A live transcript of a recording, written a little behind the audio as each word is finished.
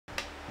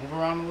Move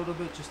around a little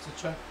bit just to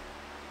check.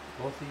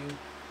 Both of you.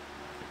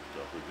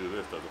 So if we do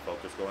this, does the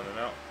focus go in and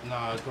out?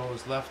 Nah, it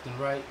goes left and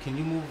right. Can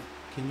you move?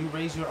 Can you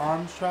raise your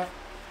arms, Trap?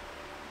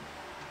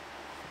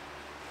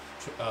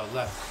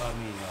 Left.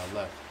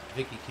 Left.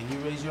 Vicky, can you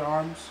raise your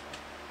arms?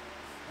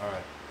 All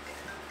right.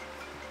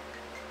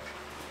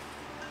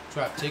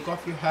 Trap, take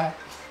off your hat.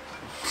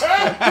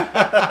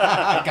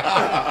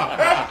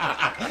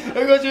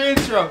 There goes your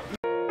intro.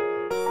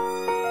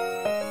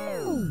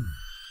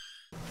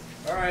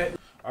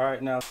 All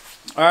right, now.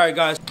 All right,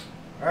 guys.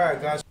 All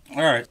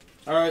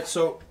right,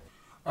 so.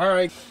 All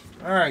right,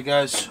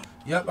 guys.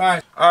 Yep,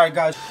 all right,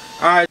 guys.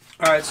 All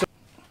right, so.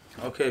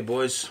 Okay,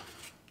 boys.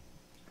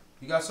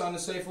 You got something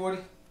to say, 40?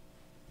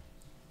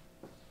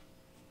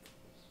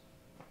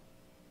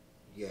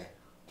 Yeah.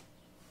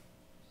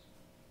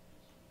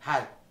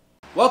 Hi.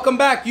 Welcome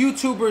back,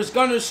 YouTubers,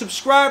 gunners,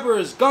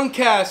 subscribers.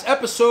 GunCast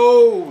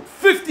episode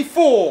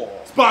 54.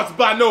 Sponsored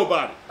by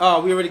nobody.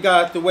 Oh, we already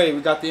got out the way.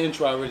 We got the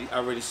intro. I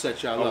already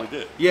set y'all up. We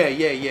did?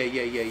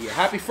 Yeah.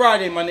 Happy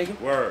Friday, my nigga.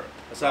 Word.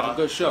 Let's have a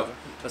good show.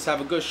 Let's have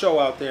a good show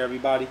out there,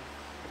 everybody.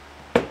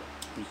 Let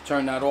me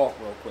turn that off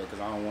real quick because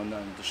I don't want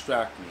nothing to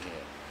distract me here.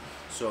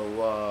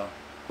 So,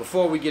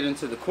 before we get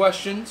into the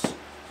questions,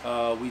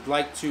 we'd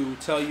like to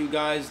tell you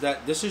guys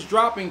that this is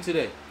dropping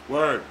today.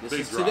 Word. This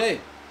is today.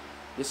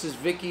 This is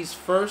Vicky's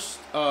first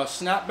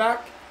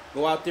snapback.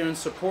 Go out there and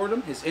support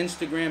him. His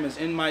Instagram is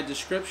in my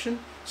description.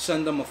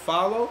 Send him a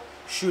follow.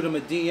 Shoot him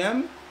a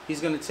DM. He's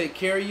gonna take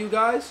care of you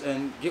guys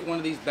and get one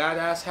of these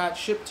badass hats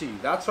shipped to you.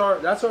 That's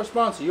our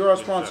sponsor. You're our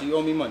sponsor. You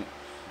owe me money.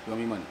 You owe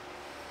me money.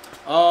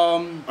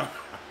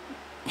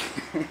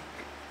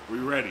 We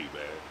ready,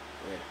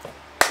 man.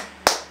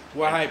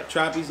 We're hyped.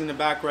 Trappy's in the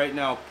back right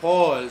now.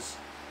 Pause.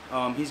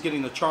 He's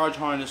getting the charge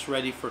harness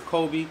ready for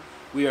Kobe.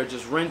 We are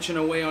just wrenching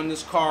away on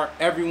this car.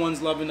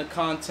 Everyone's loving the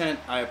content.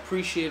 I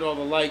appreciate all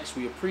the likes.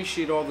 We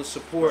appreciate all the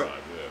support.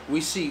 We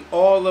see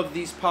all of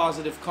these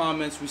positive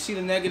comments. We see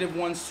the negative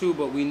ones too,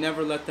 but we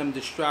never let them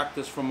distract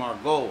us from our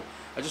goal.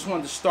 I just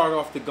wanted to start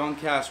off the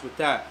GunCast with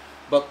that.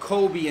 But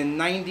Kobe in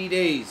 90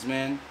 days,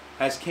 man,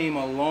 has came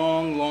a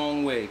long,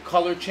 long way.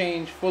 Color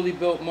change, fully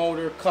built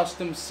motor,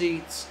 custom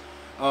seats,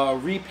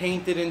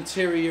 repainted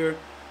interior.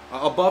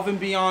 Above and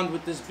beyond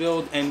with this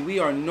build, and we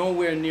are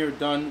nowhere near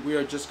done. We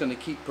are just going to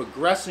keep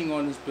progressing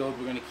on this build.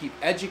 We're going to keep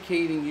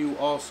educating you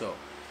also.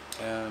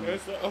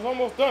 It's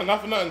almost done.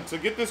 Not for nothing. To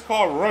get this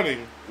car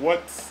running,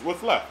 what's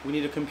left? We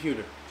need a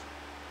computer.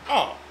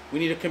 Oh. We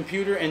need a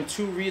computer and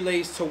 2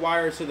 relays to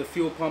wire to the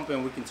fuel pump,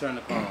 and we can turn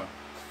the car on.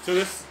 So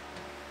this,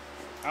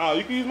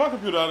 you can use my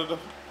computer out of the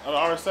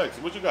RSX.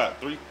 What you got?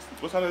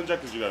 What kind of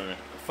injectors you got in there?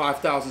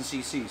 5,000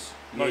 cc's.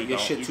 No, you don't.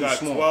 Shit You too got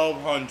small.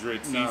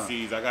 1,200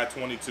 cc's. I got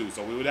 22.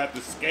 So we would have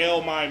to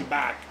scale mine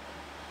back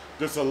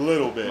just a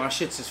little bit. My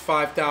shit's is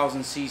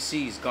 5,000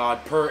 cc's,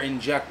 God, per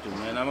injector,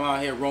 man. I'm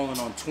out here rolling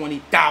on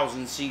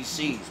 20,000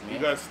 cc's, man. You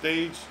got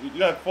stage, you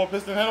got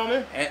 4-piston head on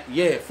there?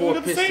 Yeah, 4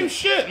 piston. piston. The same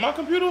shit. My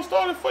computer will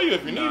start it for you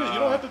if you need it. You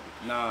don't have to.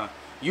 Nah.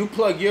 You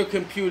plug your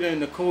computer in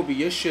the Kobe,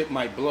 your shit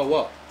might blow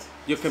up.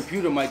 Your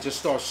computer might just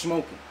start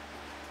smoking.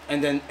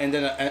 And then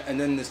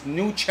this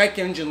new check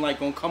engine light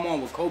gonna come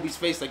on with Kobe's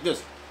face like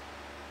this.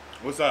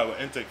 What's that? What,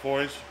 intake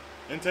 4-inch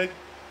intake?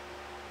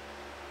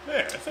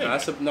 Yeah,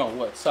 that's no,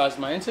 what size is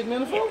my intake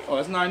manifold? Oh,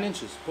 that's 9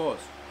 inches. Pause.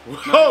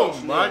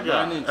 Oh my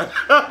God!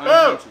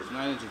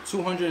 9 inches.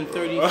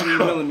 233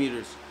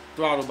 millimeters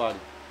throttle body.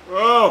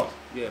 Oh.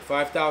 Yeah,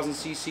 5,000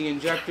 cc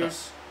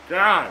injectors.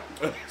 God.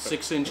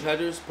 6-inch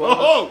headers. Pause.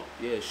 Oh.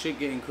 Yeah, shit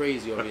getting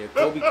crazy over here.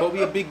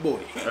 Kobe a big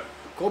boy.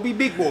 Kobe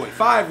big boy.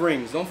 5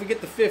 rings. Don't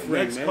forget the 5th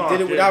ring, man.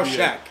 Did it without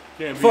Shaq.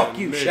 Fuck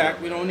you, Shaq.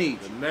 We don't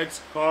need you. The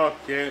next car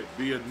can't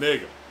be a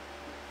nigga.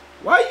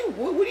 What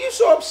are you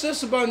so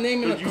obsessed about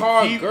naming a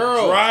car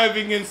girl?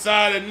 Driving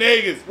inside of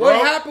niggas, bro.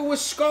 What happened with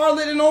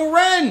Scarlett and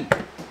Oren?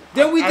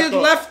 Then we did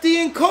Lefty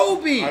and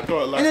Kobe. I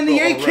thought and then the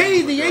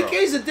AK. The AK AK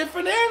is a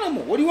different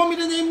animal. What do you want me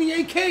to name the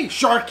AK?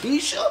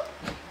 Sharkeisha?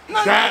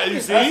 You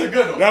see?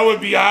 That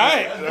would be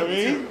alright. I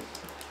mean,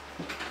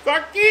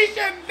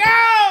 Sharkeisha,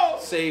 no!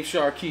 Save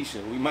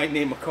Sharkeisha. We might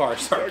name a car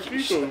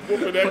Sharkeisha.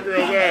 Whooping that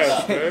girl's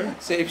ass, man.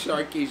 Save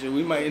Sharkeisha.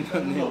 We might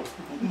name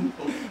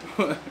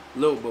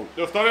Lil Boat.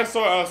 Yo, start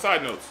that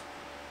side notes.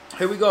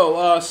 Here we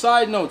go.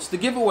 Side notes. The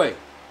giveaway.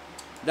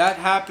 That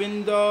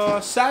happened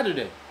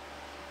Saturday.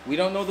 We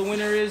don't know the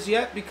winner is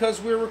yet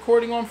because we're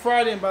recording on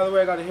Friday. And by the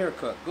way, I got a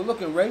haircut. Good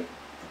looking, Ray.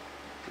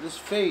 This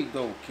fade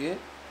though, kid.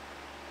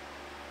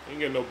 Ain't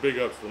getting no big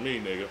ups for me,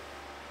 nigga.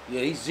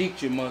 Yeah, he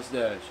zeked your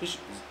mustache.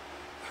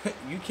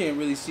 You can't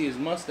really see his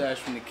mustache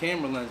from the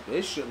camera lens, but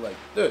his shit like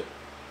this.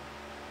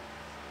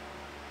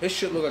 His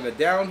shit look like a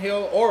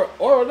downhill or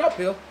an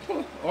uphill.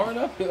 Or an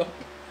uphill.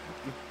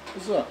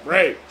 What's up?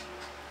 Ray.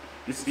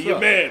 You see your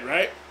man,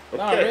 right?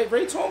 Okay. Nah,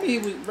 Ray told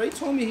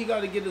me he got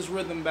to get his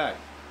rhythm back.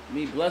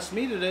 Bless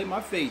me today. My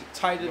fade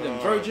tighter than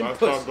virgin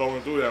pussy. I start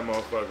going through that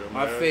motherfucker, man.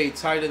 My fade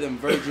tighter than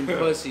virgin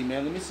pussy,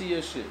 man. Let me see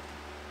your shit.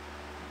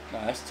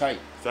 Nah, that's tight.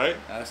 Tight?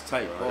 That's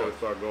tight. I gotta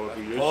start going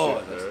through your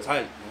shit, man. That's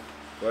tight,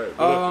 man.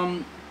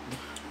 Right,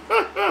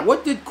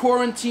 What did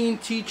quarantine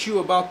teach you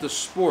about the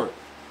sport?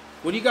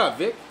 What do you got,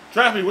 Vic?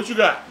 Trappy, what you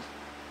got?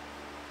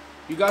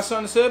 You got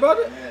something to say about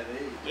it?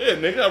 Yeah,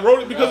 nigga, I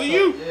wrote it because of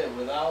you. Yeah,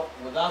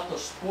 without the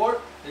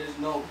sport, there's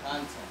no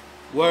content.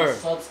 Word. No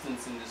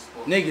substance in this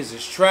sport. Niggas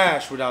is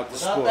trash without the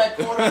sport. Without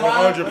that quarter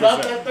mile, 100%.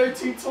 without that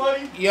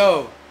 1320.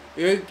 Yo,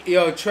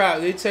 Trap,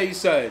 let me tell you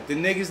something. The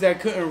niggas that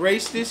couldn't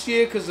race this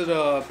year because of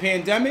the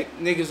pandemic,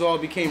 niggas all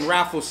became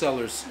raffle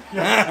sellers.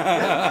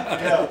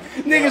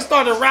 Niggas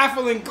started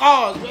raffling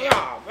cars.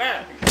 Yeah,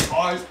 man.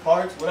 Cars,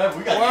 parts, whatever.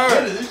 We got to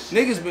get rid of this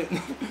shit.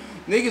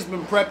 Niggas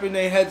been prepping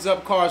their heads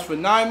up cars for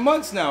 9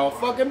 months now. A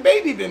fucking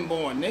baby been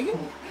born, nigga.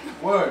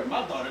 Word,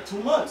 my daughter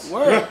 2 months.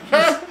 Word.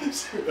 Word.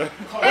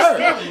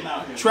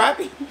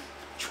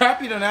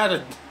 Trappy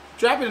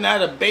done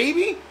had a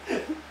baby.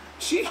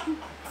 She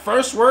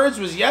first words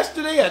was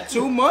yesterday at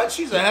 2 months.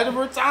 She's ahead of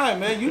her time,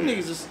 man. You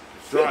niggas is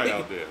Dry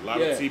out there. A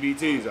lot of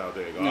TBTs out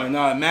there.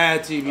 No,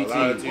 mad TBT. A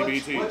lot of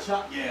TBT.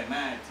 Yeah,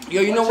 mad TBT.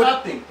 Yo, you know what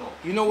y'all think though?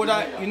 You know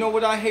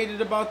what I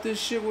hated about this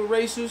shit with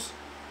racers?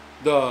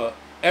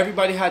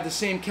 Everybody had the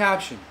same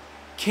caption.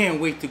 Can't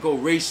wait to go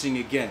racing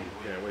again.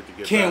 Can't wait to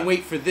get Can't back.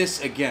 wait for this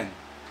again.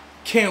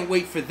 Can't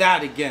wait for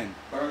that again.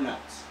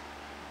 Burnouts.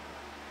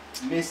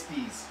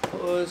 Misties.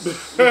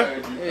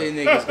 Hey,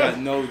 niggas got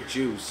no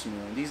juice,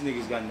 man. These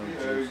niggas got no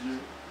juice.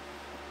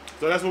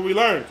 So that's what we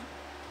learned.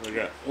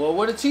 Okay. Well,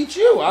 what to teach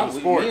you?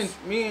 Sports.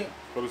 Me and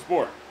For the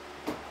sport.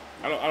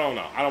 I don't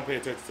know. I don't pay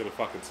attention to the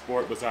fucking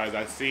sport. Besides,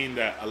 I've seen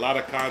that a lot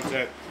of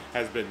content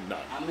has been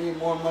done. I made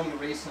more money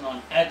racing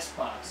on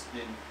Xbox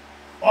than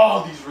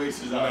all these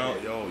races out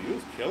there. Yo, you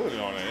was killing it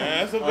on it.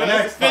 Yeah, that's a On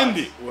bad Xbox.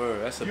 Fendi.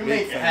 Word, that's a You big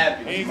make it thing.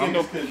 happen. Ain't My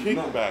getting no couldn't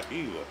none. kickback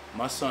either.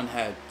 My son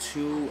had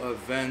 2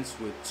 events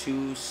with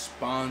 2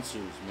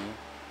 sponsors, man.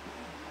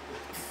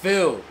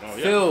 Filled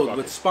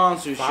with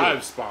sponsorship.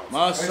 5 sponsors.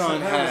 My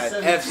son had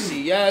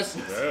FCS.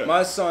 Yeah.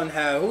 My son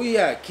had, who he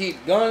had?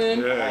 Keep Gunnin.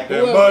 Yeah, Who that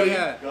else buddy. he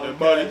had? That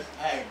buddy.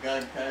 I had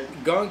GunCast.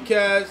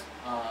 GunCast.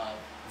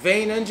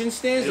 Vane Engine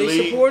Stands, they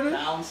Elite. supported.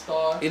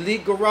 Downstar.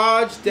 Elite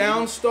Garage,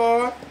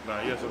 Downstar. Nah,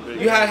 he has some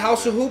big You had names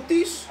House of there.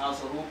 Hoopties.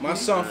 House of Hoopties. My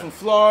son from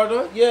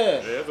Florida. Yeah. Yeah,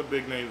 there's some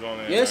big names on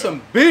there. Yeah, man.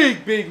 some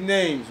big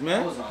names,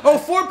 man. I was on Oh,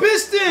 that. 4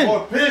 Piston.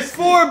 4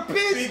 Piston. 4 Big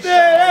Piston. shot.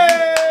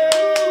 Hey!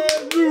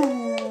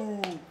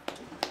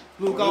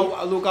 Luke,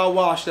 I'll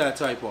wash that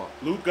type off.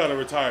 Luke gotta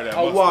retire that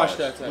I'll mustache. wash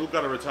that type. Luke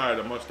gotta retire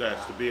the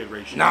mustache to beard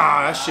ratio.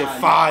 Nah, that shit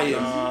fire.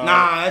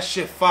 Nah, that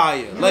shit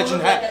fire.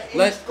 Legend hat.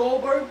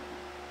 Goldberg.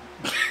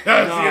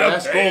 Nah,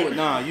 that's Gold.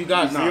 Nah, you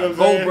got see what I'm saying?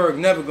 Goldberg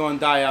never gonna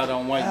die out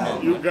on white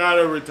men. You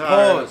gotta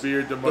retire Pause. the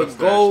beard the The mustache.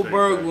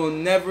 Goldberg thing, will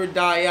never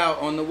die out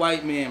on the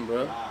white man,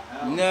 bro.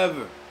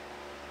 Never.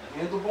 The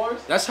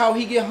handlebars. That's how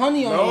he get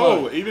honey on the No,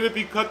 line. even if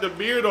he cut the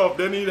beard off,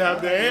 then he'd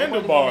have the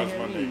handlebars,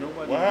 my nigga.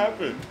 What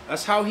happened?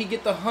 That's how he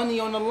get the honey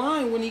on the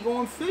line when he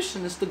going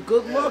fishing. It's the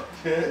good luck.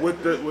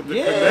 With the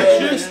Yeah,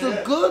 connection? it's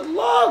the good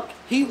luck.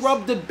 He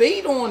rubbed the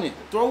bait on it.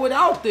 Throw it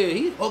out there.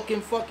 He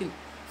hooking fucking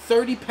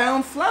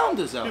 30-pound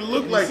flounders out He there.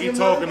 looked like he see him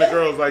talking the to other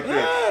girls like this.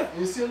 Yeah.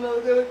 You see him the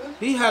other day like this?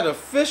 He had a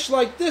fish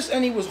like this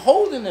and he was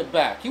holding it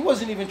back. He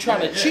wasn't even trying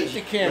to cheat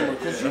the camera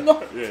because you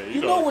know, you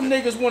know. when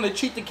niggas want to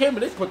cheat the camera,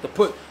 they put the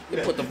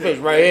fish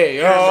right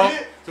here, yo.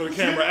 So the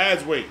camera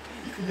adds weight.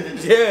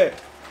 Yeah.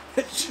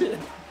 Shit.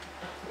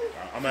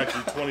 I'm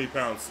actually 20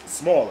 pounds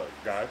smaller,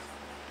 guys.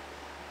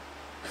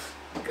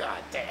 God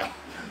damn.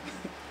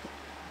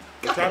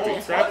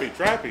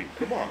 Trappy.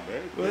 Come on,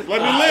 man. Let me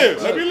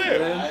live. Let me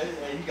live.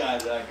 You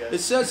guys, I guess. It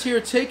says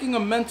here, taking a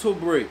mental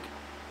break.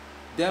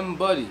 Dem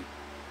buddy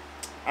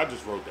I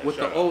just wrote that. with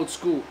Shut the up. old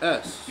school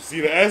S. You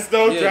see the S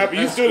though, Yeah, Trappy? the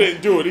You S. still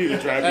didn't do it either,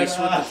 Trappy. S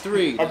with the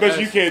 3. I bet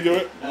you can't do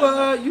it.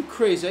 What? You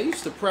crazy. I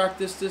used to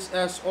practice this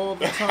S all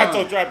the I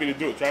told time. Trappy to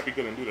do it. Trappy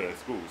couldn't do that at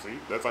school. See?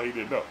 That's how he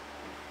didn't know.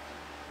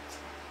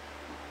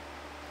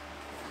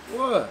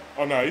 What?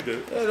 Oh, no, he did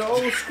it. Yeah, the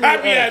old school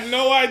Trappy S. had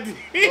no idea.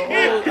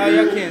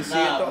 I can't see it. The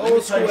let me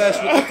old tell you school S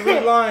with the something. 3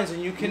 lines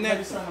and you Can I tell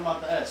you connect. something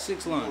about the S?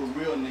 6 You lines. a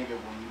real nigga when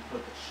you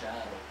put the shadow.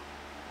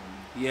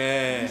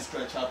 Yeah. You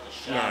stretch out the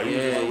Nah, shadow. you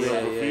Yeah, just a real yeah,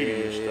 graffiti yeah,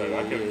 and shit. yeah, I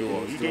couldn't do all.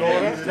 yeah, You yeah. did all Do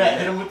that? that.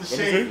 Hit him with the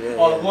Let me shade see.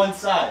 on one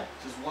side.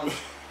 Just one. So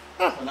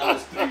now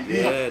it's 3D.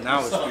 Yeah, now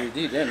it's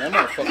 3D. Damn, that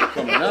motherfucker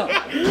coming out.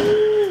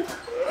 Get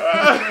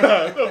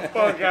the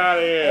fuck out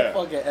of here.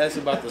 Fucking S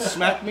about to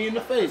smack me in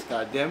the face,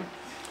 goddamn.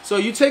 So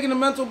you taking a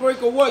mental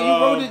break or what? You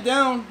wrote it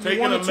down. You Taking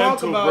want a to talk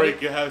mental about break,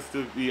 it? it has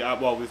to be,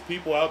 well, there's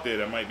people out there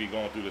that might be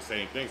going through the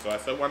same thing, so I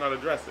said, why not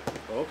address it?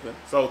 Okay.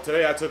 So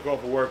today I took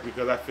off of work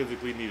because I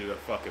physically needed a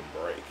fucking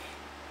break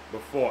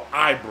before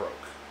I broke.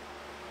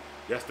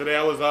 Yesterday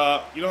I was,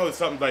 you know, it's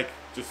something like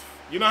just,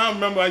 you know how I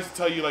remember I used to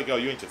tell you, like, yo,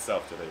 you ain't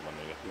yourself today, my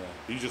nigga. Yeah.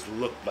 You just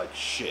looked like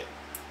shit.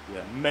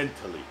 Yeah.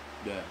 Mentally.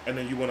 Yeah. And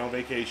then you went on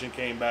vacation,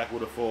 came back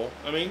with a full,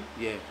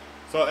 Yeah.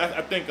 So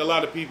I think a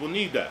lot of people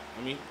need that.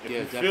 I mean, if Yeah,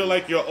 you definitely. feel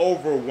like you're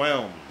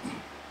overwhelmed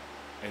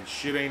and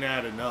shit ain't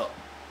adding up,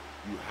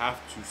 you have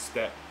to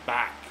step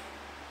back,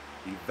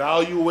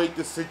 evaluate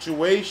the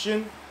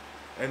situation,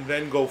 and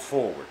then go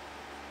forward.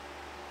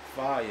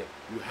 Fire.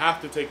 You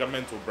have to take a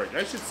mental break.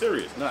 That shit's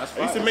serious. No, that's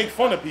I used to fire. make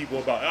fun of people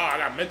about, I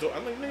got mental.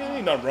 I'm like, nigga,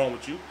 ain't nothing wrong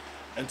with you.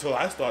 Until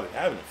I started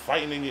having it.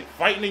 Fighting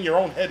in your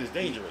own head is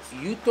dangerous.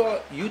 You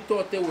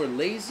thought they were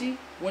lazy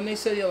when they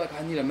said, "You're like,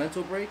 I need a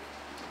mental break."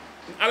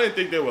 I didn't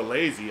think they were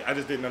lazy. I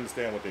just didn't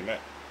understand what they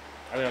meant.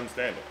 I didn't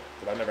understand it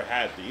because I never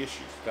had the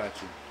issues. Got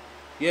you.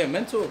 Yeah,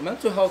 mental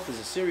health is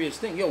a serious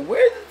thing. Yo,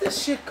 where did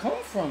this shit come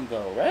from,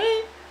 though?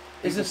 Right?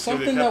 Is it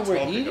something that we're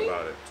eating?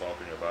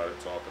 Talking about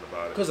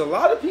it. Because a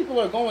lot of people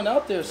are going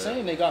out there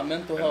saying they got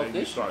mental health and then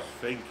you issues. start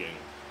thinking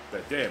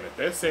that, damn, if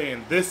they're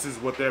saying this is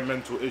what their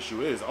mental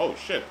issue is, oh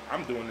shit,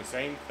 I'm doing the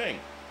same thing.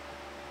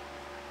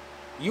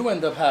 You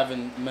end up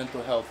having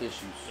mental health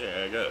issues.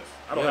 Yeah, I guess.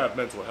 I don't have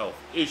mental health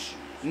issues.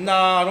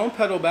 Nah, don't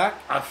pedal back.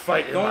 I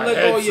fight in Don't my let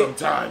go head of your-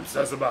 sometimes.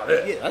 That's about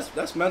it. Yeah,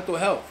 that's mental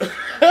health.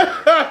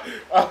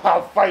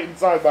 I fight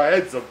inside my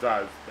head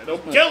sometimes. Man,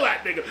 don't kill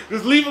that nigga.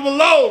 Just leave him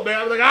alone,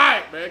 man. I'm like, all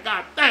right, man.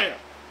 God damn.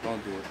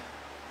 Don't do it.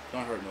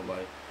 Don't hurt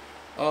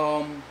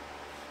nobody.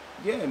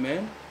 Yeah,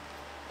 man.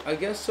 I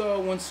guess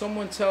when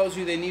someone tells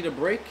you they need a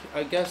break,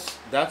 I guess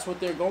that's what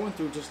they're going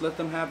through. Just let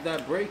them have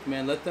that break,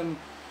 man. Let them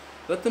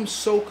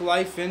soak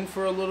life in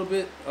for a little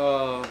bit.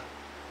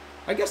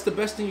 I guess the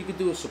best thing you could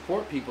do is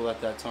support people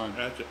at that time.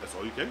 That's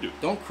all you can do.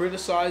 Don't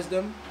criticize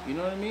them. You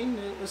know what I mean?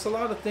 There's a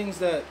lot of things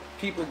that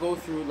people go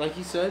through, like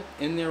he said,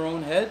 in their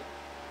own head.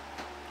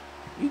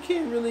 You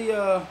can't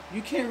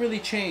really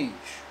change.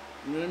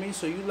 You know what I mean?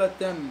 So you let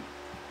them.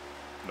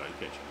 No, you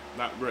can't change.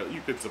 Not really.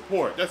 You could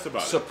support. That's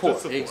about Support,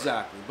 it. Just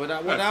exactly.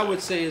 But what I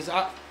would say is,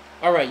 all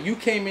right, you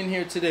came in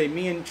here today.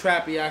 Me and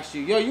Trappy asked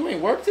you, yo, you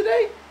ain't work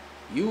today?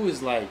 You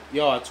was like,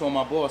 yo, I told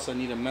my boss I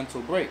need a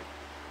mental break.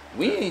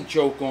 We ain't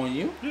joke on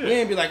you. Yeah. We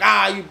ain't be like,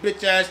 you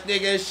bitch ass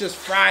nigga, it's just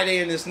Friday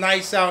and it's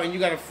nice out and you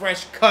got a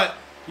fresh cut.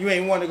 You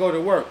ain't want to go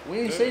to work. We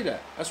ain't say that.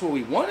 That's what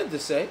we wanted to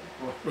say.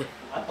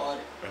 I thought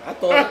it.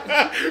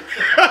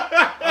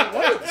 I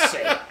wanted to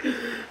say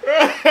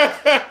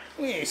it.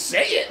 We ain't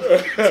say it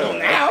until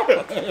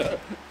now.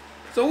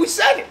 So we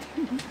said it.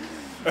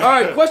 All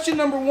right, question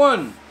number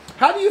 1.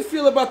 How do you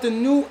feel about the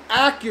new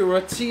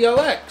Acura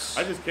TLX?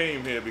 I just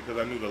came here because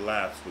I knew the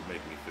laughs would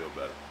make me feel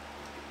better.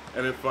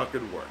 And it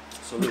fucking worked.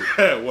 Salute.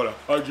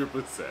 What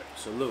 100%.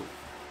 Salute.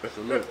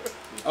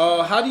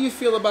 How do you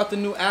feel about the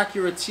new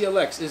Acura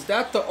TLX? Is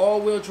that the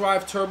all-wheel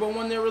drive turbo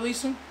one they're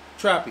releasing?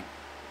 Trappy.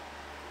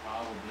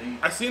 probably.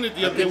 I seen it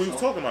the other day. We were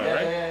talking about it,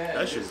 right? Yeah,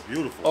 that shit's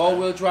beautiful.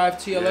 All-wheel drive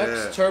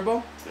TLX turbo?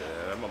 Yeah,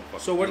 that motherfucker.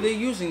 So what are they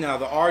using now?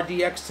 The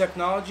RDX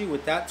technology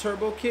with that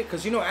turbo kit?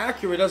 Because you know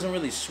Acura doesn't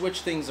really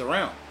switch things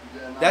around.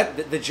 Yeah,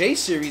 The J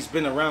series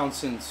been around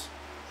since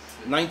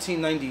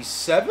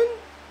 1997.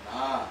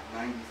 Nah,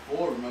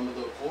 94. Remember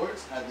the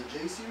Accords had the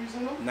J series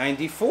in them?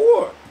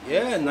 94.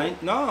 Yeah,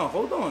 no,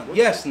 hold on.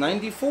 Yes,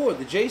 94,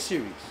 the J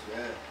series. Yeah,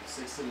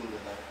 the 6-cylinder.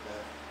 That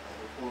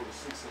Accord was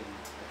 6-cylinder.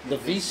 The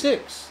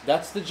V6,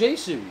 that's the J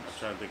series. I'm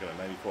trying to think of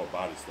the 94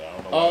 body style.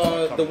 I don't know why it's not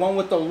The coming. one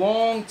with the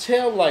long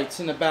tail lights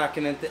in the back,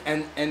 and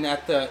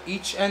at the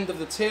each end of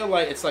the tail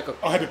light, it's like a.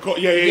 Oh, I had to call.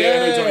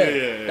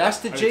 Yeah. That's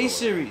the I J know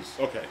series.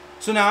 Okay.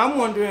 So now I'm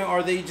wondering,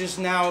 are they just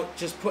now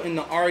just putting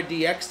the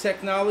RDX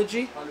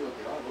technology? Probably what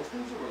they are. Those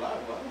things are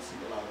reliable. I don't see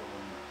a lot of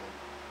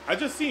them. I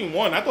just seen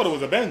one. I thought it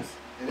was a Benz.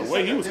 And The it's way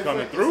like he a was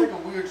coming different- through. It's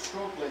like a weird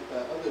stroke like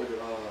that other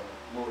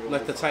motor.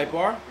 Like the Type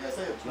R? Yeah, it's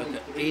like a Like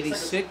the 23.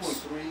 It's 86? like a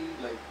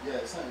 2.3. Like, yeah,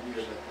 it's something weird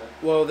like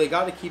that. Well, they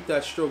got to keep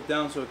that stroke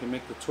down so it can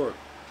make the torque.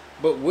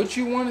 But would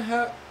you want to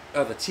have?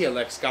 The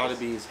TLX got to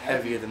be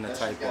heavier than the That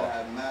Type shit's gotta R.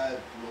 have mad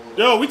load.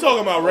 Yo, we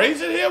talking about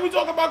racing here? We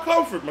talking about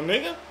comfort, my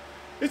nigga.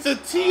 It's a I'm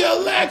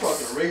TLX.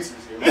 talking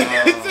racers here.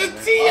 It's a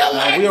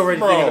TLX, We already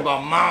bro. thinking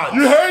about mods.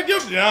 You heard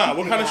him? Yeah.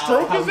 What kind of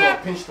stroke how is you gonna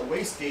that? pinch the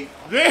wastegate.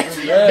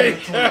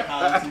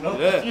 Yeah. You know?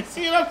 Yeah. You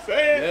see what I'm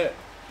saying?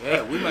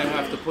 Yeah, we might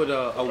have to put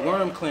a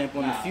worm clamp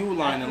on the fuel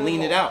line and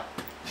lean it out.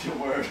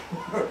 Word.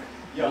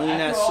 Yo, Lean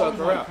that Acura always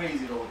sucker went out.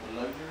 crazy though with the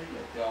luxury.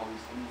 Like they always.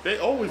 They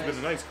always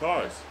been nice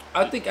cars.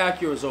 I think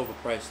Acura's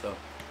overpriced though.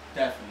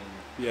 Definitely.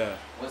 Yeah.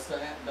 What's the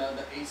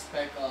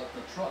A-Spec,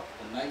 the truck,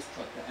 the nice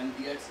truck, the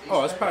MDX A-Spec?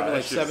 Oh, it's probably That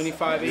like shit's-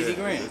 75, 80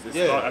 grand.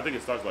 I think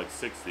it starts like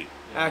 60.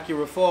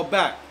 Acura, fall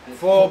back.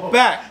 Fall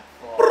back.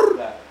 Fall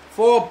back.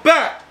 Fall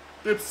back.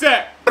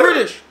 Dipset.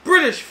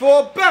 British,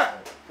 fall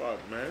back.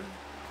 Fuck, man.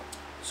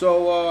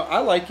 So I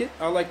like it.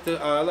 I like the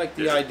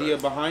Yeah, idea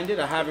but- behind it.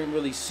 I haven't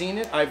really seen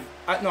it.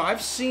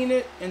 I've seen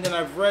it, and then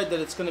I've read that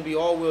it's going to be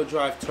all-wheel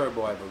drive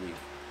turbo. I believe.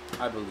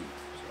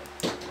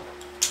 So,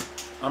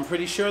 I'm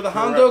pretty sure the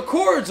Honda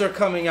Accords are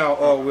coming out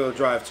all-wheel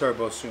drive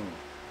turbo soon.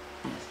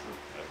 That's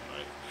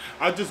nice.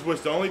 I just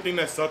wish the only thing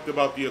that sucked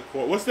about the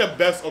Accord. What's the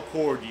best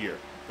Accord year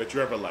that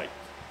you ever liked?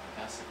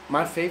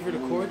 My favorite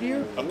Accord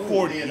year?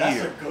 Accord Yeah, that's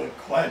year. a good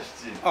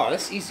question. Oh,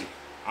 that's easy.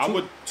 I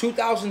would.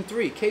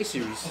 2003 K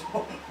series.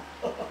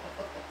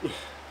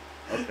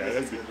 Okay,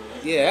 that's good.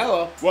 Yeah,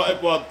 hello.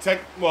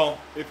 Well,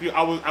 if you,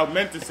 I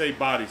meant to say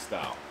body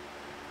style.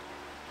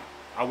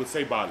 I would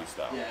say body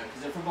style. Yeah,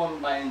 because if we're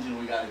going by engine,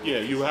 we gotta go. Yeah,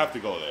 you have to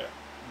go there.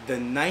 The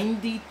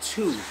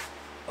 92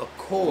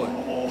 Accord.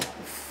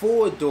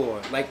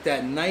 4-door. Like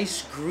that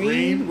nice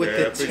green with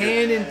yeah, the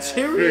tan Figured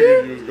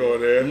interior. you was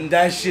going there.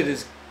 That shit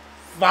is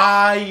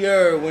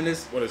fire when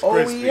it's crispy.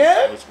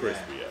 OEM. When it's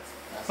crispy, yes.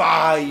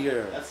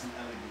 Fire. That's an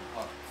LED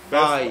car.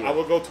 Fire. I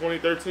would go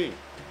 2013.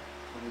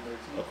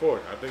 2013.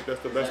 Accord. I think that's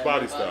the Is best that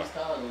body your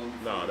style.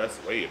 or No, that's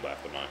way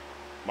after mine.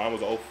 Mine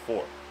was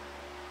 04.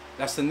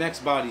 That's the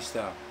next body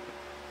style.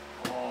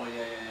 Oh,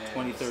 yeah.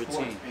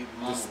 2013.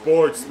 The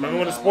sports. Remember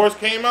when the sports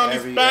came out? These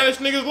Every- Spanish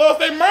niggas lost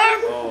their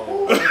mind?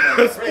 Oh.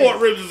 Sport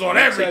ribs is on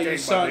I'll tell everything, you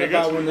something my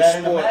about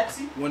niggas.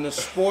 when the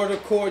sport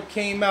Accord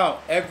came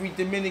out. Every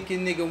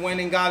Dominican nigga went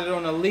and got it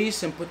on a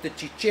lease and put the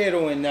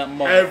chichero in that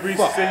motherfucker. Every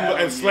single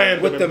and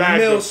slammed with them the and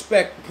bagged mil them.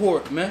 spec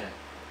port, man.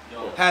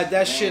 Had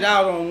that shit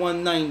out on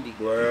 190.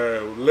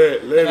 Well,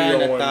 lit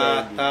on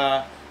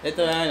 190. And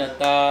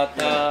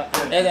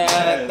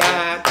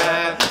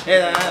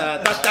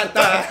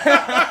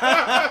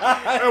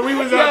we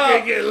was out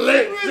there getting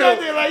lit. We was out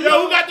there like, yo,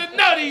 who got the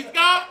nutties,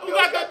 God? Who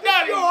got the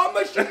nutties? Yo, how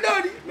much you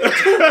nutty?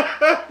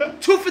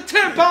 2 for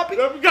 10, Poppy.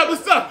 We got the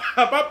stuff.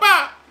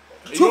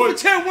 2 for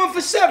 10, 1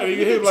 for 7. You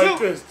can hit like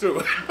this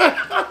too.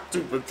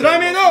 2 for 10.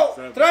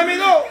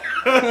 Tráemelo.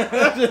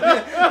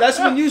 That's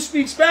when you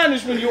speak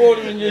Spanish when you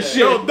ordering your shit.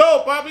 Yo,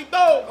 dope, Poppy,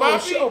 dope,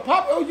 Poppy. Oh,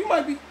 Poppy. Oh, you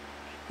might be.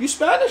 You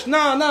Spanish?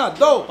 Nah,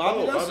 dope,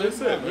 Poppy. Dope, That's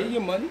it, it. man. Get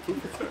your money.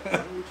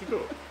 What you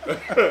doing?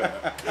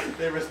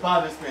 They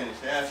respond in Spanish.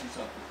 They ask you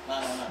something.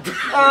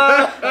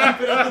 Nah.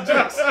 Keep it on the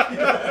jokes.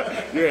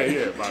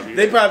 Yeah, Poppy.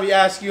 They probably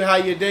ask you how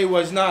your day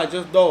was. Nah,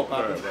 just dope,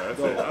 Poppy. Right, that's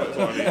it. That's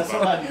all I need, That's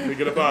all I need. Poppy.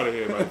 Get up out of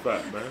here, matter of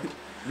fact, man.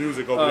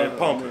 Music over there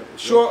pumping.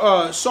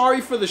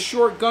 Sorry for the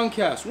short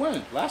GunCast.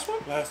 When? Last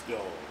one? Let's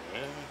go,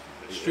 man.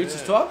 Streets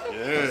is talking?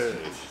 Yeah.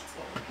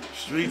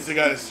 Streets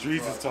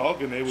is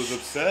talking. They was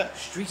upset.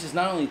 Streets is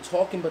not only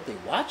talking, but they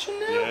watching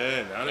now?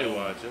 Yeah, now they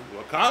watching.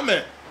 Well,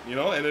 comment, and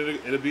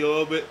it'll be a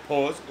little bit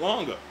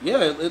longer.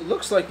 Yeah, it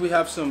looks like we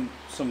have some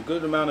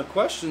good amount of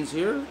questions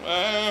here.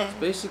 It's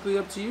basically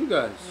up to you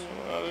guys.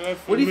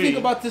 What do you think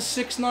about this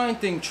 6ix9ine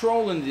thing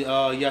trolling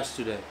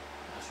yesterday?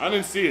 I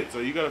didn't see it, so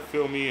you gotta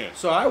fill me in.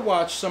 So I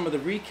watched some of the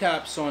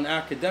recaps on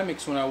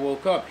Academics when I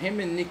woke up. Him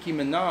and Nicki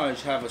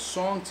Minaj have a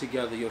song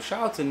together. Yo,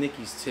 shout out to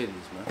Nicki's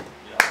titties, man.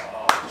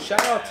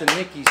 Shout out to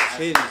Nicki's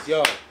titties,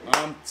 yo.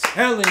 I'm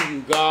telling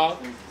you, God,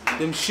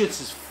 them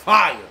shits is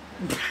fire.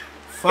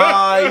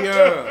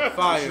 Fire.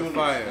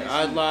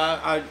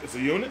 It's a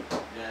unit?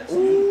 Yeah,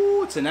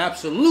 Ooh, it's an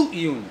absolute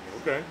unit.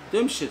 Okay.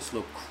 Them shits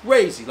look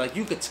crazy. Like,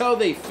 you could tell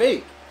they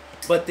fake,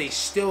 but they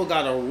still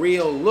got a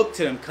real look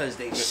to them because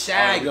they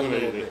sag a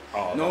little bit.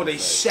 No, they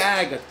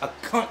sag a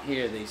cunt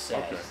here, they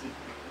sag. Okay.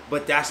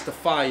 But that's the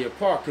fire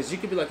part, because you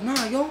could be like,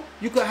 nah, yo,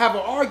 you could have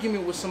an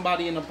argument with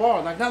somebody in the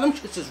bar. Like, nah, them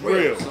shits is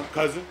real. Son.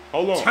 Cousin.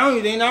 Hold on. I'm telling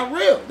you, they not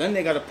real. Then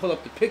they got to pull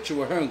up the picture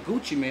with her and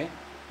Gucci, man.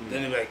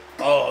 Then they be like,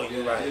 oh,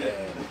 you're right.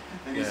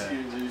 You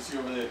see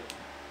over there.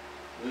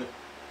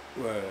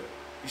 Well,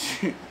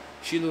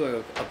 she look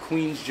like a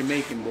Queens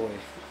Jamaican boy.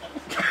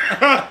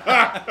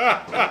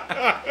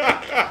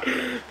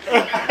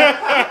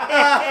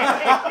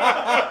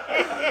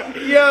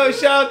 Yo,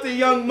 shout out to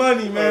Young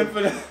Money, man,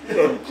 for that.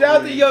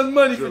 Shout out to Young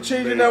Money for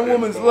changing that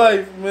woman's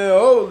life, man.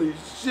 Holy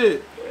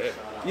shit.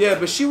 Yeah,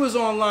 but she was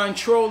online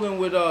trolling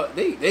with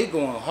they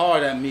going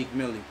hard at Meek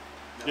Millie.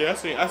 Yeah,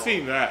 I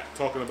seen that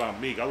talking about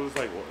Meek. I was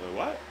like,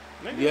 what?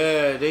 Nigga?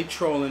 Yeah, they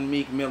trolling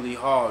Meek Millie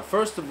hard.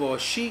 First of all,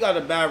 she got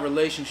a bad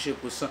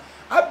relationship with some.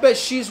 I bet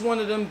she's one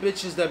of them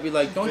bitches that be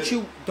like, don't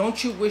you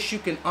wish you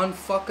can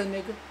unfuck a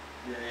nigga?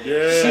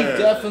 Yeah. She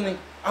definitely.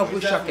 I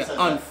wish I could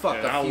definitely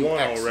unfuck I a few won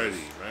exes.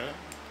 already, man.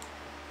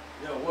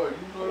 Yo, word,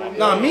 you already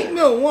Nah, Meek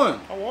Mill won.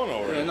 I won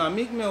already. Yeah, nah,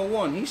 Meek Mill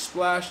won. He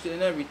splashed it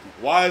and everything.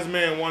 Wise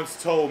man once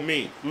told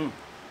me.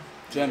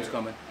 Gem's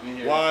coming.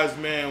 Wise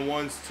man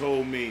once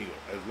told me,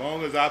 as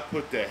long as I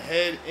put the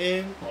head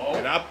in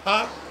and I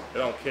pop, I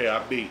don't care.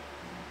 I beat.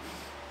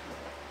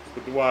 That's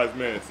what the wise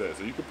man said.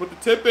 So you can put the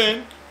tip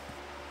in,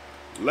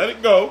 let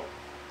it go.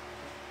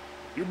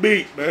 You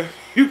beat, man.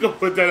 You can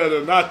put that at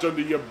a notch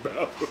under your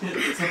belt.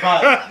 It's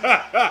about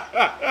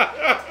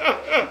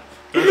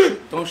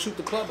Don't shoot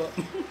the club up.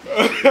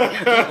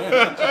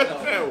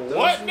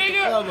 What,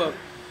 nigga?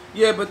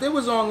 Yeah, but they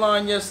was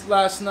online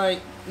last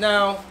night.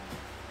 Now,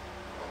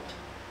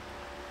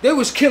 they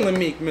was killing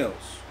Meek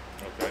Mills.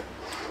 Okay.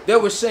 They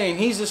were saying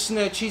he's a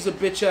snitch, he's a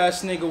bitch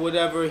ass nigga,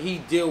 whatever. He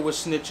deal with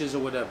snitches or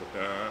whatever.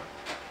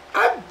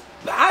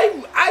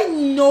 I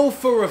know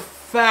for a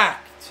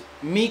fact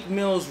Meek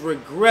Mills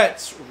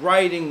regrets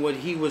writing what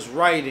he was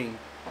writing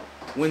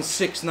when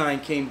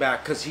 6ix9ine came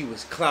back because he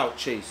was clout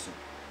chasing.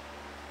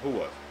 Who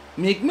was?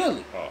 Meek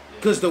Millie. Oh.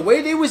 Because the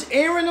way they was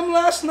airing him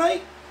last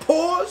night,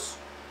 pause,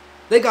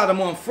 they got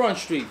him on Front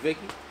Street,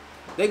 Vicky.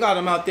 They got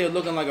him out there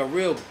looking like a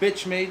real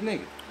bitch-made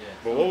nigga.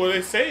 But what were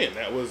they saying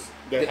that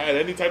had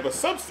any type of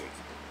substance?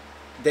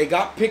 They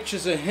got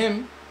pictures of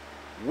him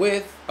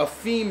with a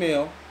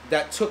female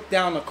that took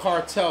down a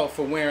cartel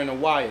for wearing a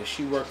wire.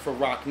 She worked for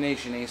Rock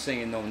Nation, ain't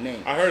saying no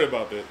name. I heard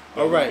about that.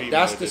 All right,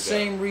 that's the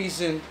same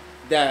reason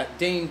that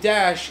Dame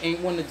Dash ain't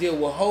want to deal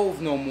with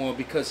Hove no more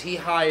because he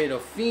hired a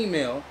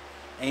female,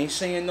 ain't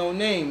saying no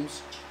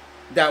names,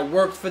 that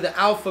worked for the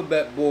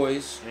Alphabet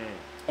Boys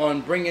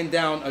on bringing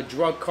down a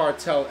drug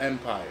cartel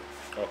empire.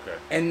 Okay.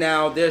 And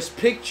now there's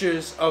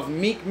pictures of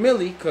Meek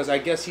Millie, because I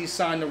guess he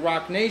signed to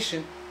Rock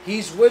Nation.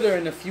 He's with her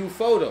in a few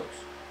photos.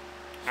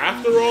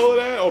 After all of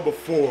that or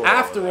before?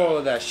 After all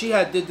of that. She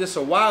had did this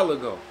a while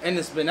ago. And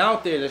it's been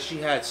out there that she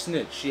had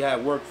snitched. She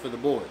had worked for the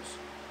boys.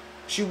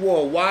 She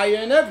wore a wire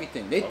and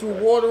everything. They threw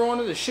water on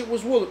her. The shit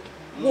was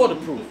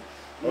waterproof.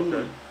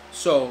 Okay.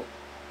 So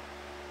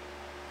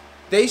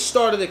they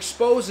started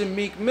exposing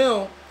Meek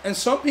Mill. And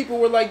some people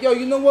were like, yo,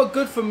 you know what?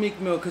 Good for Meek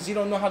Mill because he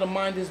don't know how to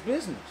mind his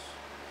business.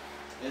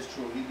 It's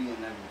true. He be in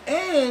everything.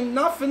 And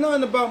not for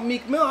nothing about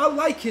Meek Mill. I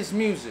like his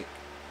music.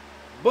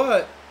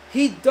 But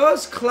he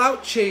does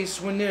clout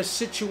chase when there's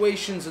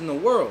situations in the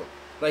world.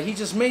 Like he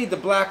just made the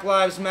Black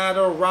Lives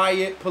Matter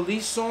Riot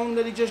Police song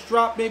that he just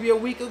dropped maybe a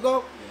week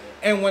ago.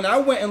 Yeah. And when I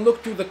went and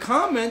looked through the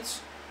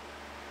comments,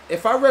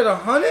 if I read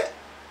 100,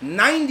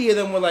 90 of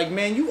them were like,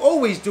 man, you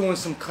always doing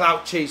some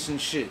clout chasing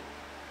shit.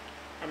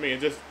 I mean,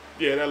 just,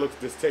 yeah, that looks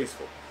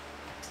distasteful.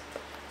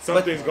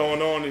 Something's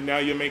going on and now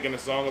you're making a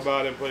song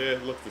about it, but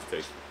it looks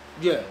distasteful.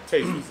 Yeah.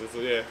 Tasteless. So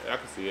yeah, I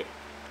can see it.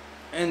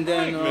 And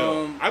then,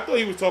 I thought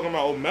he was talking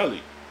about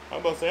O'Malley. I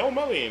was about to say,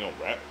 O'Malley ain't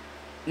no rap.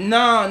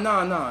 Nah.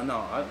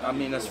 I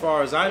mean, as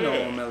far as I know,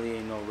 O'Malley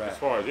ain't no rap. As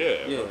far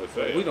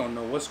as, we don't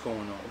know what's going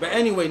on. But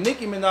anyway,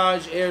 Nicki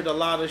Minaj aired a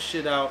lot of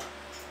shit out.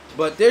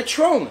 But they're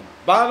trolling.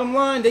 Bottom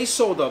line, they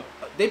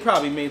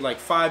probably made like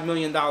 $5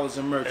 million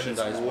in merchandise.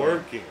 And it's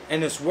working.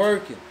 And it's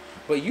working.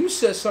 But you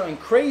said something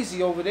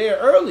crazy over there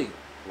earlier.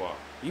 What?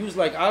 You was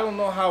like, I don't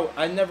know how,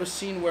 I never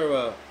seen where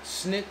a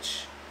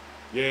snitch.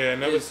 Yeah, I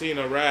never seen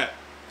a rat,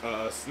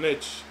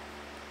 snitch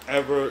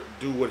ever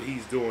do what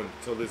he's doing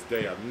till this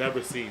day. I've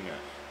never seen that.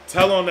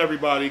 Tell on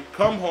everybody,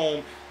 come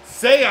home,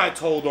 say I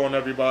told on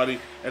everybody,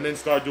 and then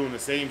start doing the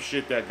same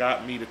shit that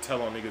got me to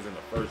tell on niggas in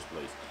the first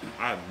place.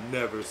 I've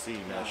never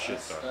seen that shit,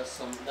 though.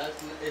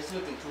 It's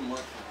looking too much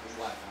now. It's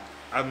like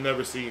I've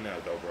never seen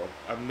that, though, bro.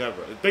 I've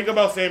never. Think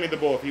about Sammy the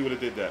Bull if he would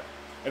have did that.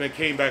 And then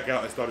came back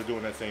out and started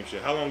doing that same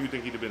shit. How long do you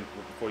think he'd have been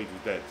before he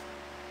was dead?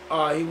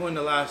 He wouldn't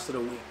have lasted a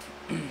week.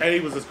 And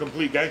he was a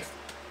complete gangster.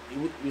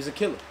 He was a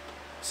killer.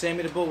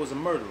 Sammy the Bull was a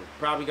murderer.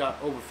 Probably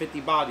got over 50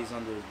 bodies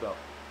under his belt.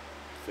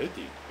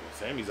 50?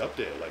 Sammy's up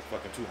there, like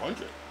fucking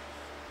 200.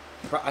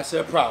 I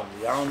said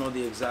probably. I don't know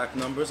the exact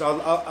numbers.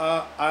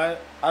 I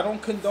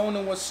don't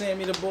condone what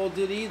Sammy the Bull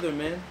did either,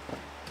 man.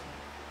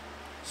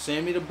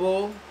 Sammy the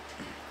Bull,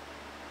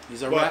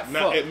 he's a rat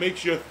fuck. It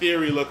makes your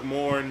theory look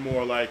more and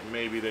more like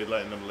maybe they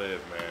letting him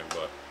live, man.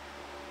 But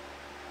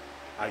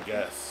I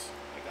guess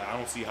I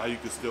don't see how you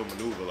could still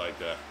maneuver like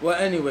that. Well,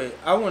 anyway,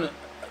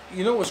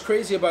 you know what's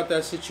crazy about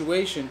that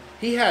situation?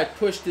 He had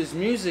pushed his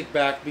music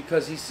back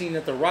because he seen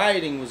that the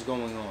rioting was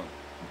going on.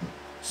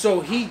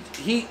 So he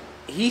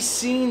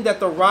seen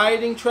that the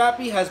rioting,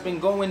 Trappy, has been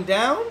going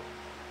down.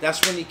 That's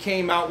when he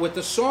came out with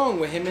the song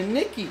with him and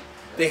Nicki.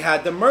 They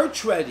had the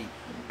merch ready.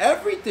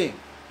 Everything.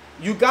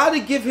 You got to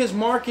give his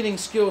marketing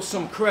skills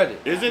some credit.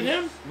 Is it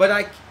him?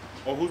 But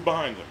or who's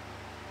behind him?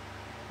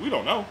 We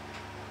don't know.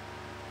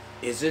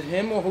 Is it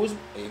him or who's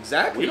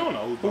exactly? We don't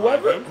know who's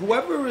behind him.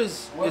 Whoever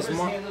is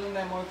handling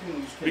that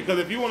marketing. Because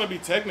if you want to be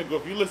technical,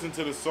 if you listen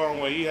to the song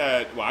where he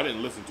had, well, I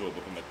didn't listen to it,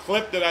 but from the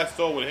clip that I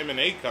saw with him and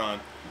Akon,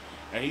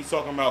 and he's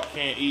talking about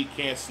can't eat,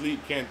 can't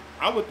sleep,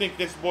 I would think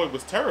this boy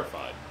was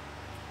terrified.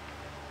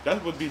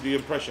 That would be the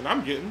impression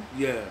I'm getting.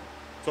 Yeah.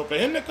 So for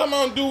him to come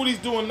out and do what he's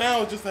doing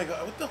now, it's just like,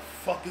 what the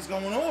fuck is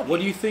going on? What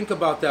do you think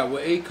about that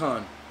with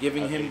Akon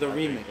giving him the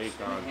remix?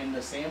 Giving him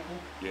the sample?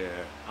 Yeah.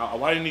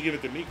 Why didn't he give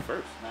it to Meek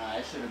first? Nah,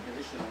 it should have.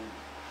 If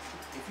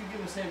you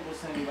give a sample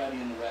to anybody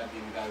in the rap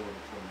game, you gotta go to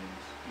 4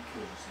 minutes. He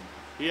kills the sample.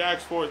 He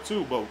asked for it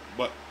too,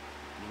 but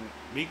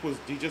Meek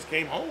he just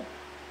came home.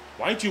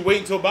 Why didn't you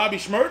wait until Bobby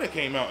Shmurda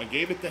came out and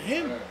gave it to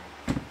him? Right.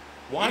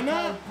 Why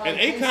not? And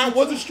Akon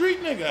was a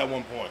street nigga at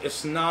one point.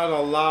 It's not a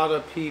lot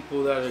of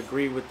people that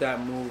agree with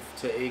that move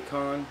to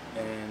Akon,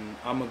 and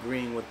I'm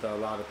agreeing with a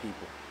lot of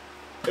people.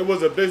 It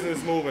was a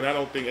business move, and I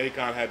don't think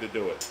Akon had to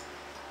do it.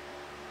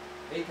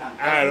 Akon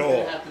at all.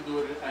 Didn't have to do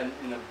it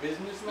in a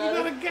business matter.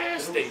 You got a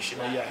gas station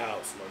in your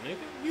house, my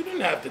nigga. You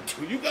didn't have to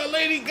do. You got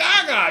Lady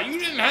Gaga. You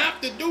didn't have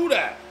to do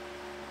that.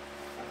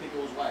 I think it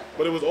was whack.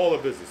 But it was all a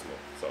business move.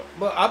 So.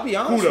 But I'll be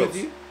honest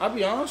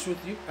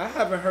with you. I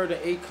haven't heard of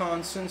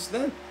Akon since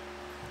then.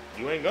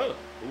 You ain't gonna.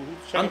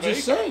 I'm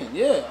just saying,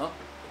 yeah.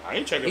 I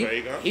ain't checking for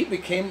Akon.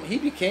 He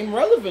became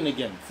relevant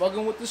again,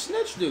 fucking with the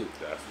snitch dude.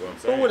 That's what I'm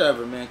saying. But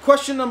whatever, man.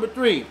 Question number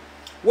 3: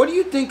 What do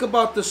you think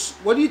about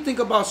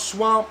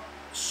Swamp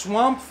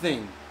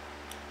Thing?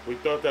 We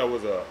thought that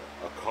was a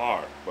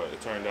car, but it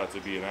turned out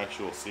to be an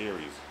actual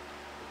series.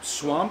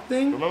 Swamp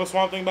Thing? Remember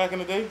Swamp Thing back in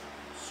the day?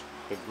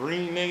 The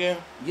green nigga.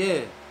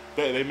 Yeah.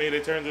 They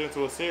turned it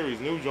into a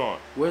series, new joint.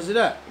 Where's it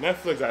at?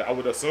 Netflix, I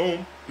would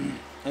assume.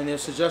 And they're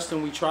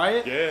suggesting we try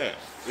it? Yeah.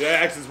 Yeah,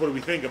 actually, what do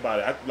we think about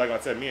it? Like I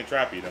said, me and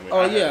Trappy.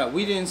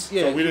 We didn't.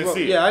 Yeah, so we didn't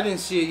see it. Yeah, I didn't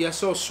see it. Yeah,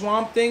 so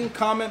Swamp Thing.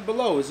 Comment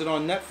below. Is it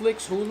on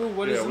Netflix, Hulu?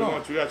 What is it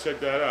on? We gotta check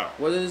that out.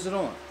 What is it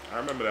on? I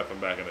remember that from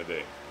back in the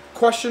day.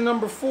 Question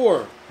number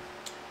 4.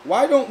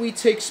 Why don't we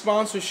take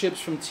sponsorships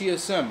from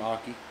TSM,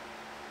 Aki?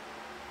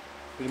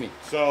 What do you mean?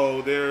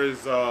 So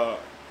there's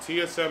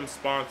TSM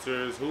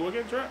sponsors who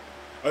again, Trap?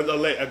 A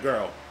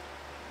girl.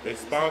 They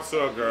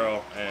sponsor a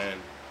girl, and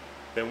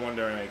they're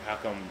wondering like, how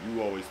come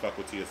you always fuck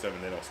with TSM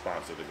and they don't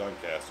sponsor the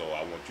GunCast? So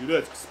I want you to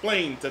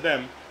explain to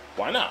them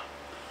why not.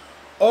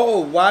 Oh,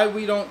 why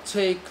we don't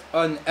take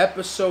an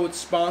episode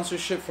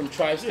sponsorship from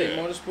Tri-State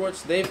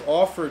Motorsports? They've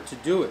offered to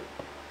do it,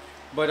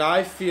 but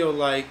I feel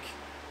like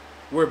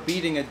we're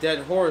beating a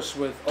dead horse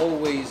with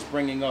always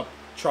bringing up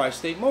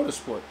Tri-State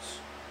Motorsports.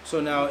 So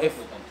now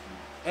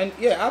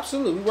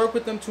absolutely, we work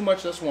with them too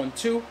much. That's 1.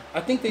 2,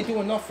 I think they do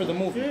enough for the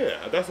movement.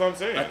 Yeah, that's what I'm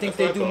saying. I think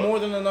they do more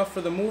than enough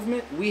for the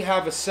movement. We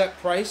have a set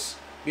price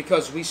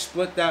because we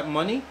split that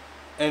money,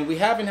 and we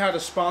haven't had a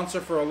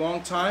sponsor for a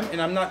long time,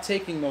 and I'm not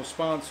taking those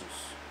sponsors.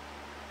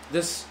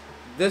 This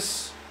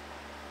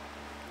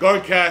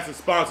GunCast is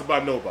sponsored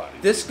by nobody.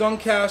 This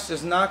GunCast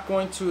is not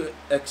going to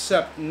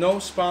accept no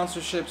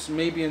sponsorships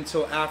maybe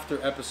until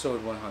after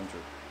episode 100.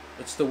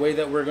 It's the way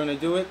that we're going to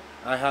do it.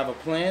 I have a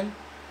plan.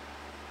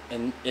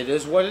 And it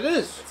is what it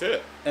is. That's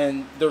it.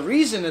 And the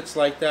reason it's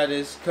like that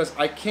is because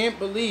I can't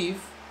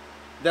believe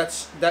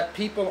that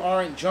people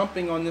aren't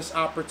jumping on this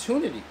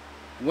opportunity.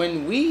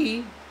 When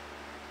we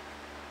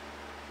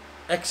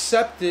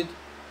accepted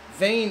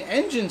Vane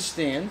Engine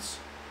Stands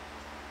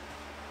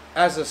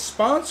as a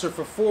sponsor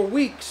for 4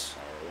 weeks,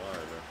 ROI,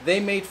 man. they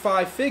made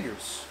 5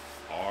 figures.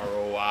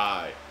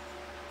 ROI.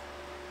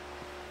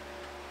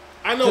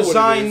 I know Design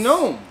what it is.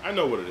 Gnome. I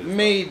know what it is.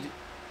 Made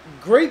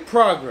great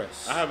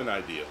progress. I have an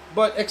idea.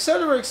 But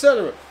etc.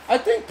 etc. I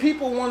think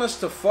people want us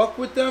to fuck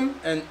with them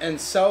and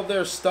sell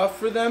their stuff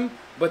for them,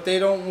 but they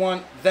don't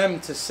want them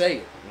to say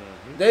it.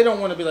 Mm-hmm. They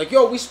don't want to be like,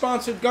 yo, we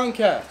sponsored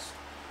GunCast.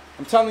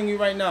 I'm telling you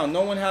right now,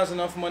 no one has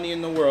enough money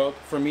in the world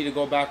for me to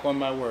go back on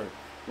my word.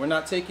 We're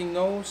not taking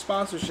no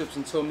sponsorships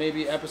until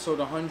maybe episode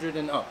 100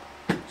 and up.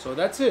 So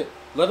that's it.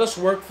 Let us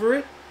work for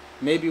it.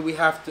 Maybe we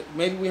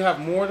have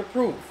more to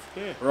prove.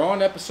 Yeah. We're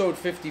on episode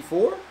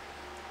 54.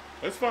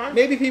 That's fine.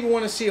 Maybe people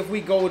want to see if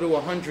we go to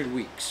 100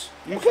 weeks.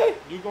 Okay.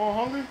 You going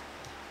hungry?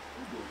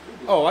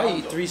 Oh, I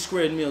eat 3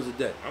 squared meals a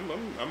day. I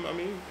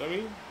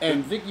mean.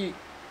 And Vicky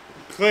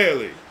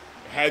clearly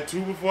had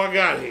 2 before I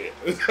got here.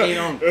 ain't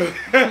hungry.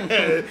 and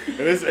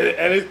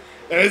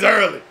it's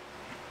early.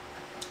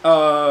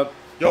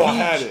 Yo, I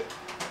had it.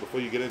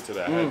 Before you get into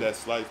that, I had that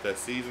slice, that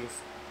seasoned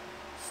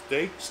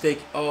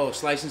steak. Oh,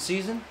 slice and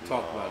season?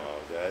 Talk about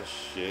it. That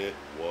shit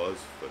was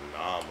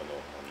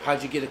phenomenal.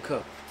 How'd you get it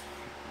cooked?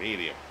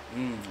 Medium.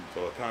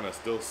 So it kind of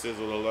still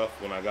sizzled enough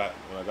when I got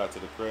to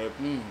the crib.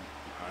 I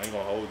ain't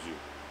gonna hold you.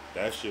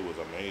 That shit was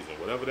amazing.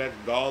 Whatever that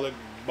garlic,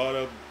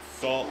 butter,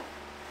 salt,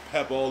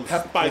 pepper, all the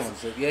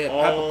spices. Yeah,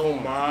 oh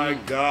my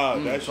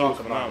god, that shit was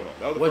phenomenal.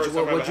 That was the first time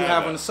I ever What'd you had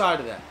have that. on the side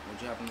of that?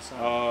 What'd you have on the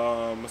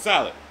side? A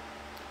salad,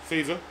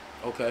 Caesar.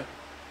 Okay.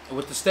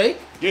 With the steak?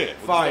 Yeah. With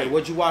Fire. the steak.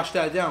 What'd you wash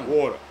that down with?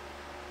 Water,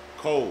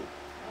 cold.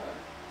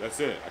 That's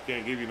it. I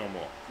can't give you no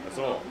more. That's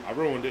all. I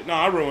ruined it. No,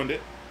 I ruined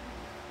it.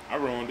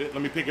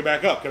 Let me pick it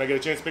back up. Can I get a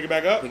chance to pick it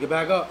back up? Pick it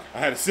back up. I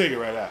had a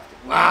cigarette after.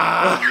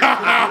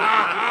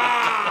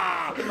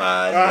 Come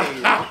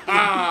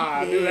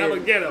on. Dude, I'm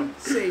gonna get him.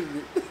 Save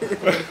it.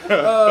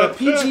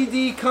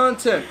 PGD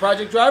content.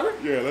 Project Driver?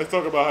 Yeah, let's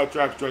talk about how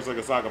Trap dressed like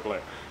a soccer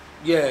player.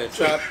 Yeah,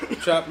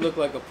 Trap looked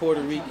like a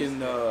Puerto Rican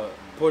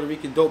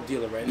dope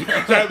dealer right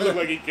now. Trap looked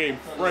like he came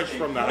fresh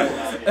from the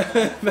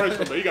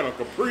house. He got on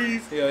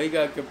capris. Yeah, he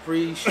got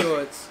capri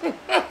shorts.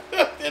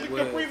 And the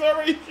capris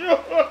already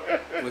short.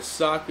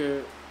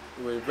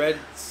 With red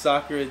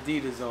soccer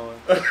Adidas on.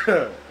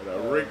 And a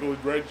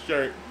wrinkled red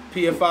shirt.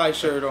 PFI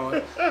shirt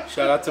on.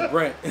 Shout out to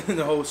Brent and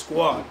the whole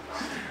squad.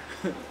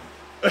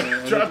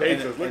 Trap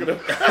hates us. Look at him.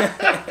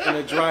 And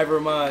a driver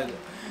mod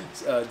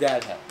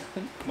dad hat.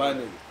 My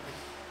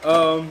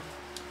nigga.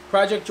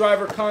 Project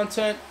Driver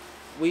content.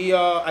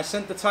 I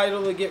sent the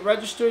title to get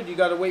registered. You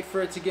gotta wait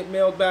for it to get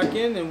mailed back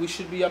in, and we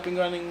should be up and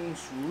running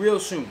real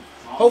soon.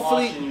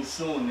 Hopefully. I'm watching you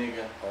soon,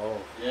 nigga. Oh.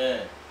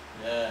 Yeah.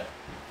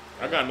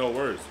 I got no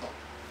words.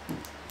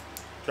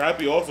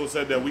 Trappy also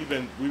said that we've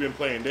been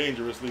playing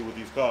dangerously with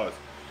these cars.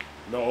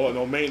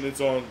 No maintenance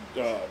on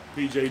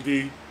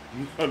PJD.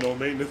 No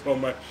maintenance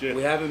on my shit.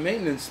 We haven't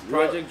maintenance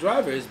Project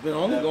Driver. It's been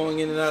only going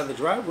in and out of the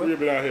driveway. We've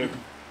been out here.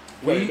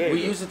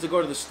 We use it to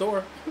go to the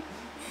store.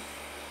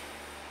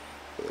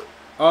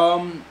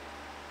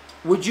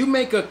 Would you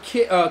make a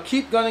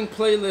Keep Gunning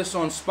playlist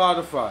on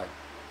Spotify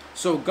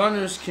so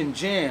gunners can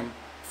jam?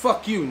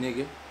 Fuck you,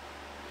 nigga.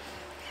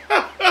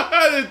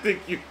 I didn't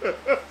think you.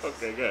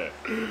 Okay, go ahead.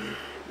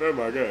 Never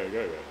mind, go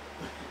ahead.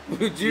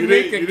 Would you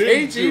make a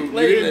KG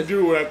playlist? You didn't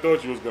do what I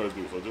thought you was gonna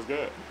do, so just go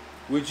ahead.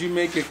 Would you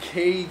make a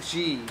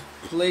KG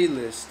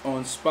playlist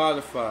on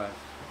Spotify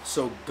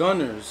so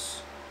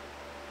gunners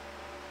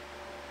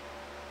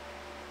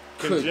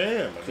Can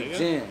jam. Could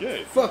jam. Yeah.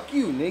 Fuck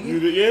you, nigga.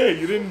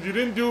 You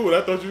didn't do what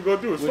I thought you were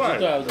gonna do. It's What you fine.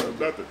 thought I was gonna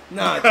do? Nothing.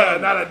 Nah,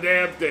 not a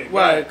damn thing.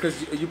 Why?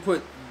 Because you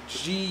put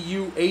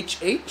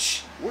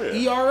GUHH Where?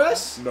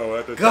 ERS?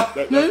 No,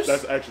 Gunners?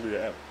 that's actually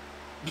an M.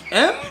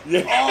 M?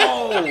 Yeah.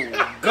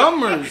 Oh,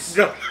 Gummers.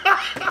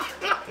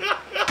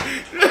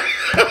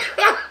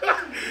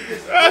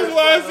 That's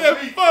why I said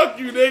fuck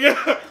you,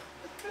 nigga.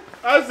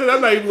 I said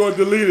I'm not even gonna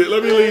delete it.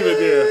 Let me leave it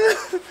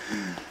there.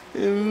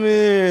 Hey,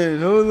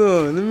 man, hold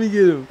on. Let me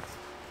get him.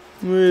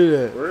 Where is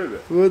that? Where is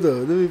it? Hold on.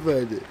 Let me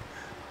find it.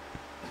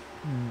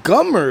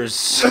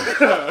 Gummers.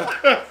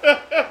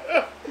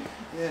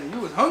 Yeah, you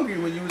was hungry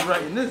when you was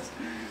writing this.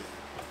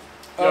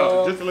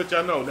 Yo, just to let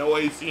y'all know, no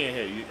AC in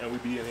here, and we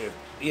be in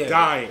here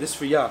dying. This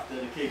for y'all.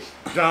 Dedication.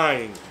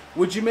 Dying.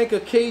 Would you make a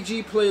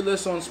KG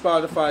playlist on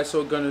Spotify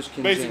so Gunners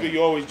can Basically, jam?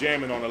 you're always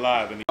jamming on the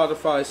live. And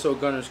Spotify so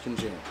Gunners can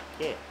jam.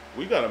 yeah,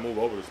 we gotta move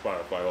over to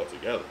Spotify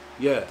altogether.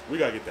 Yeah, We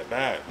gotta get that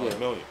bag on Yeah. a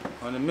million.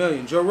 100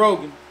 million. Joe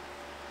Rogan.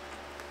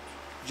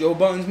 Joe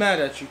Budden's mad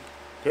at you.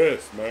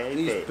 Pissed, man.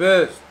 He's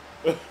Pissed.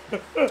 pissed.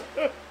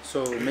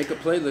 So make a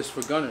playlist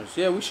for Gunners.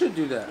 Yeah, we should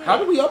do that. How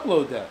do we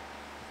upload that?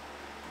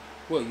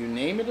 What, you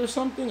name it or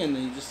something and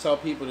then you just tell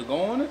people to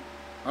go on it?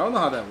 I don't know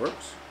how that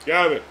works.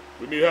 Gavin,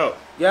 we need help.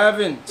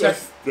 Gavin,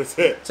 That's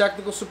it.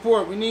 technical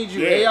support. We need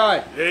you. Yeah.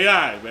 AI.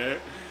 AI, man.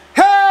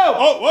 Help!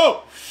 Oh,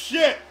 whoa,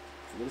 shit.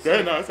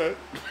 Okay, no, I said.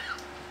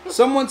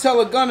 Someone tell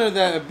a gunner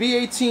that a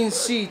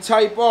B-18C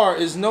Type R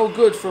is no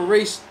good for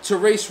race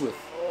with.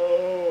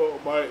 Oh,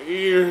 my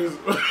ears.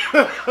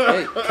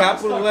 Hey,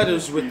 capital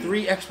letters with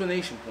 3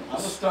 explanation I'm gonna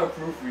points. start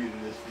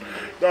proofreading this for you.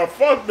 The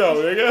fuck no,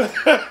 nigga.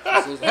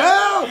 It says,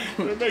 help!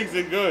 That makes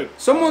it good.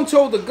 Someone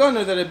told the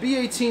gunner that a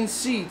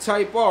B-18C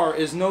Type R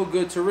is no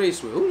good to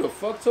race with. Who the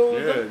fuck told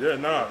him? Yeah,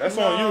 nah, that's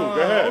on you.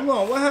 Go ahead. Hold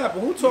on, what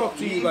happened? Who talked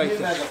to you like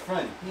Him as that? a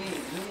friend.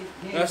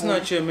 He ain't That's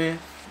not your man.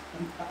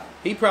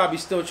 He probably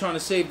still trying to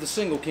save the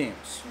single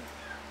cams.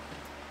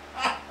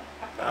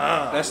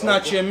 That's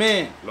not your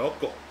man.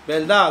 Loco.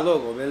 Verdad,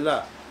 loco,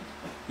 verdad.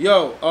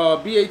 Yo,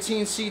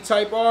 B-18C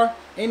Type R,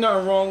 ain't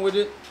nothing wrong with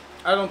it.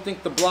 I don't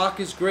think the block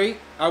is great.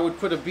 I would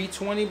put a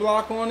B-20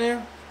 block on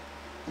there.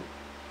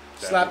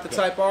 Slap the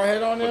Type R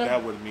head on But there.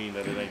 that would mean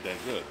that it ain't that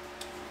good.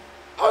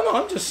 Oh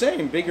no, I'm just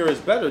saying bigger is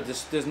better.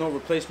 There's no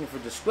replacement for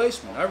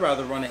displacement. I'd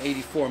rather run an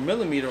 84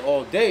 millimeter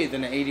all day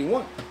than an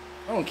 81.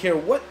 I don't care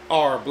what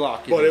R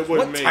block it But is. it would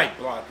What make type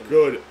block it is.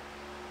 good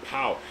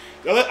power.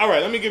 All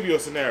right, let me give you a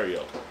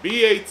scenario.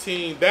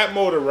 B18, that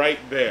motor right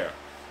there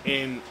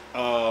in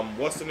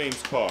what's the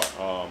name's car?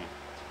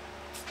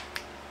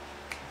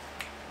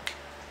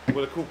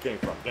 Where the coupe came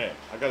from? Damn,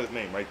 I got his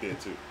name right there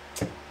too.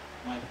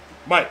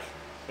 Mike.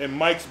 In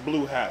Mike's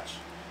blue hatch.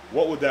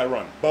 What would that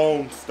run?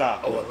 Bone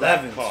stock. Oh, black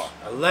 11s. car.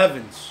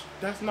 11s.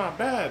 That's not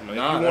bad, man.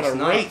 Nah, If you want that's a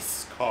not.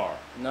 race car.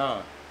 Nah.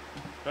 Know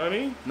what I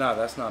mean? Nah,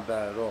 that's not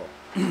bad at all.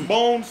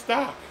 Bone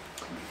stock.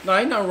 Nah,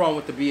 ain't nothing wrong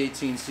with the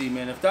B18C,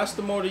 man. If that's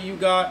the motor you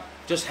got,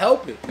 just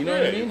help it. You know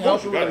what I Yeah, mean? of Help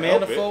course it you with a gotta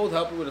help it. manifold,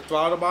 help it with a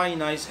throttle body,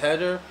 nice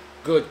header,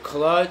 good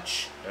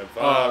clutch,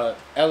 And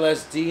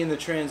LSD in the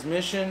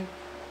transmission,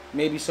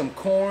 maybe some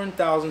corn,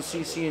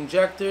 1000cc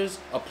injectors,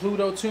 a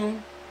Pluto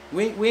tune.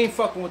 We ain't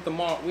fucking with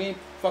we ain't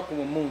fucking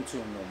with Moon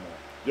tune no more.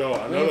 Yo, We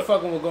ain't another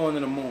fucking with going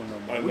to the moon no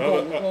more.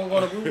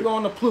 Another- We're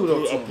going to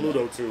Pluto a tune.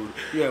 Pluto now. tune.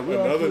 Yeah, we're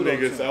on Another Pluto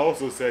nigga tune.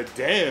 also said,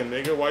 "Damn,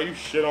 nigga, why you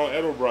shit on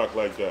Edelbrock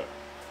like that?"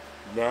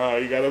 Nah,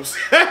 he got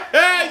upset.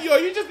 Yo,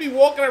 you just be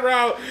walking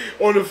around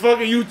on the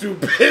fucking YouTube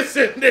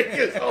pissing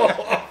niggas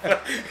off.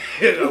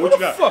 You know, what you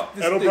got? fuck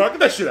this Edelbrock, thing? get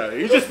that shit out of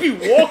here. You just be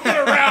walking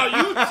around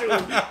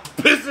YouTube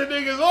pissing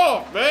niggas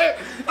off, man.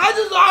 I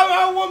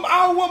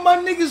don't want my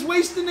niggas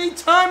wasting their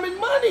time and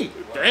money.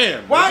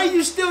 Damn. Why are man.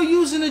 you still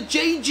using a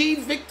JG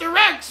Victor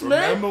X,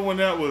 man? Remember when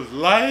that was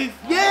life?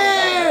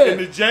 Yeah. In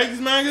the Jags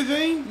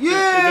magazine?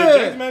 Yeah. Is the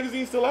Jags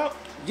magazine still out?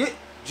 Yeah.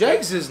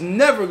 Jags is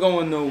never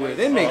going nowhere.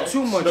 They make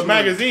too much The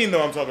money. magazine,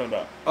 though, I'm talking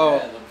about. Oh,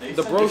 Yeah, they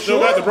the sent They still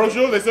got brochure? the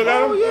brochure? They still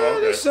got Oh, them? yeah,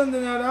 okay. they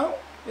sending that out.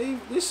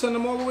 They send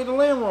them all the way to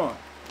Landron.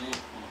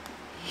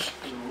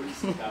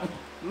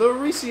 Lil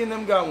Reese and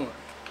them got one.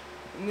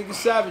 Them niggas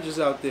savages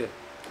out there.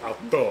 I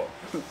thought.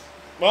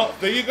 Well,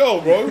 there you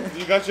go, bro.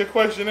 You got your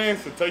question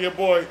answered. Tell your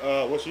boy,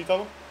 what's she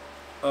telling?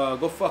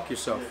 Go fuck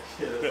yourself.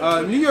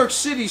 New York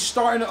City's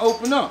starting to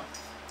open up.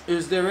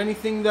 Is there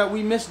anything that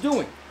we miss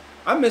doing?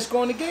 I miss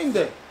going to game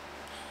day.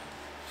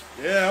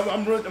 Yeah,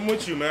 I'm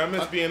with you, man. I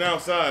miss being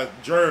outside.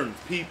 Germs,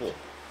 people.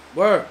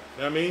 Word.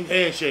 You know what I mean?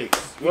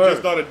 Handshakes. We Word. just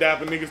started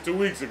dapping niggas 2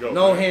 weeks ago.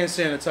 No man. hand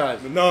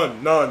sanitizer.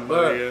 None, my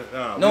Word. nigga.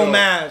 Nah, No we all-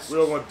 masks. We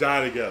all gonna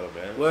die together,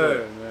 man.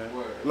 Word, man.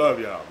 Love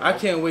y'all. Bro. I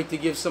can't wait to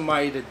give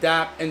somebody the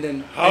dap and then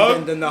Hug?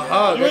 and then the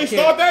hug. You I ain't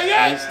can't- start that yet?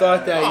 I ain't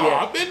start that Oh,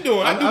 yet. I've been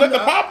doing. I do that to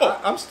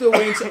Papa. I'm still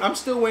waiting. I'm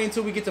still waiting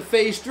until we get to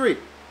phase 3.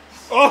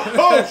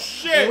 Oh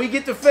shit! When we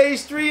get to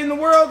phase 3 in the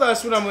world,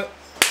 that's when I'm.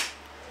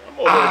 I'm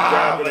over there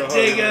dapping my and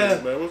hugging nigga.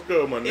 niggas, man. What's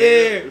good, my nigga?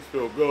 Yeah. This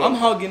feel good. I'm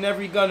hugging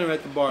every gunner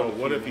at the But barbecue.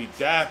 what if he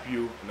dap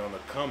you and on the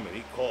coming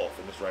he cough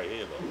and it's right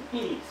here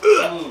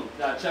though?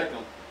 Gotta check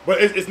them. But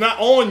it's not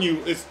on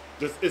you. It's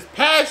Just it's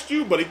past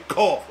you, but he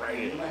coughed right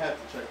You here. might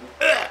have to check him.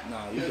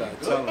 Nah, you gotta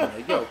tell him,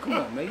 like, yo, come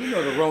on, man. You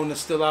know the Rona's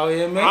still out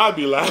here, man. I'd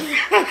be laughing.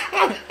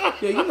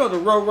 Yeah, you know the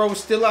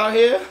Ro's still out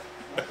here.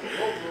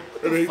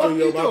 What the fuck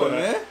you doing,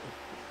 man?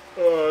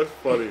 Oh, it's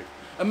funny.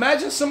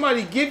 Imagine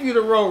somebody give you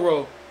the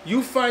Ro.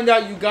 You find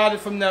out you got it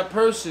from that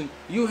person.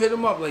 You hit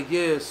him up like,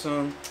 yeah,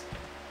 son.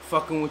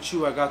 Fucking with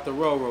you, I got the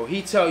Ro.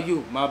 He tell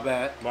you, my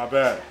bad. My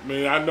bad. I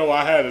mean, I know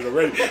I had it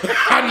already.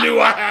 I knew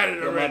I had it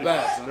Yeah, already. my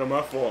bad, son. No,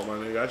 my fault, my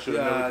nigga. I should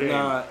have never came.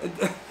 Nah.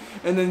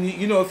 And then,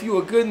 you know, if you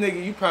a good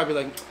nigga, you probably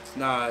like,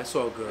 nah, it's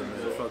all good,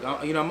 man. Fuck,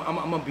 I'm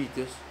gonna beat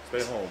this.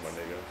 Stay home, my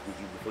nigga,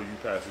 before you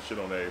pass the shit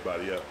on to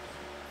everybody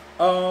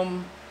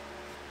else.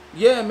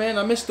 Yeah, man,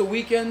 I miss the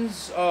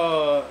weekends.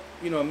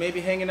 You know,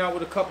 maybe hanging out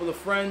with a couple of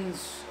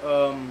friends.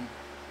 I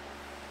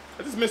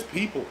just miss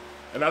people.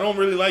 And I don't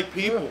really like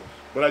people. Yeah.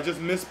 But I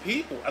just miss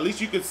people. At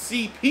least you could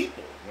see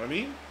people. You know what I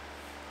mean?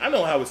 I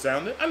know how it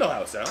sounded.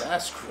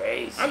 That's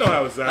crazy. I know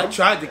how it sounded. I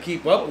tried to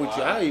keep up with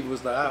you. I even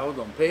was like, hold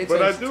on, pay attention.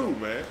 But I do,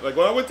 man. Like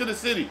when I went to the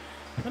city,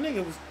 my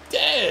nigga was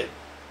dead.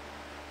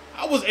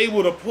 I was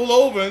able to pull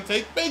over and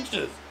take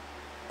pictures.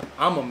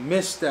 I'ma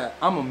miss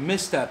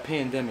that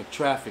pandemic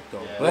traffic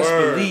though. Yeah. Let's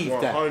Word, believe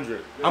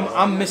 100. that.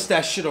 I'm miss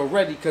that shit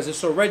already because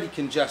it's already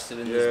congested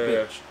in this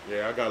bitch.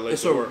 Yeah, I got late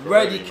It's to work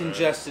already man.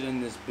 congested in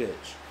this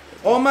bitch.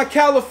 All my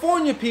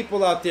California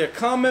people out there,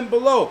 comment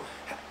below.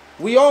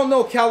 We all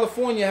know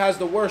California has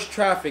the worst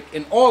traffic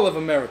in all of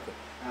America.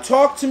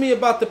 Talk to me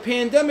about the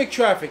pandemic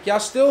traffic. Y'all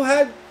still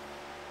had a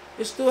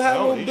No,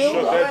 little he bill?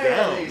 shut that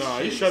LA down. No,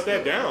 he shit shut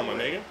that still down, my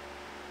going. nigga.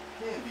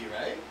 Can't be,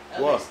 right?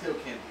 What? LA still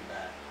can't be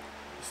bad.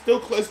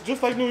 Still, it's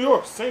just like New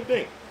York, same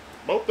thing.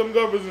 Both them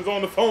governors is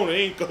on the phone and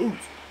ain't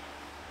cahoots.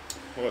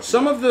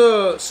 Some of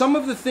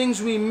the things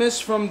we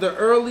miss from the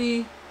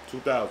early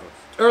 2000s.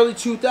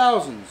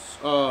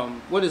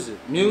 2000s. What is it?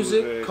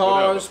 Music,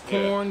 cars,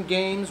 whatever, yeah. porn,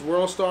 games,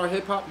 World Star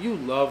Hip Hop. You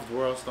loved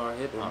World Star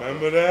Hip Hop.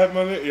 Remember that,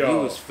 my nigga? You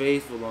Yo, was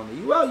faithful on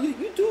it. Well,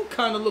 you do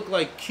kind of look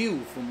like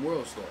Q from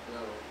World Star.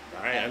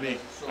 I need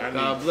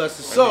God bless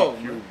his soul.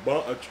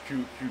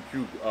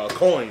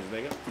 Coins,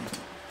 nigga.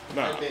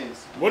 Nah.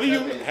 Headbands. What do you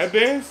Headbands.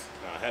 headbands?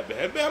 Nah,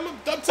 headband.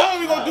 I'm telling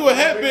you, we gonna do a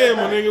headband,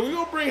 my nigga. We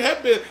gonna bring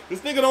headbands. This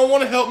nigga don't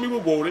want to help me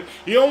with voting.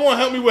 He don't want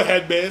to help me with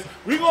headbands.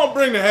 We gonna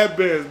bring the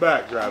headbands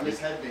back, I Travis. miss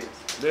headbands.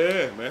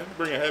 Yeah, man.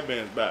 Bringing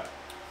headbands back.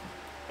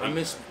 I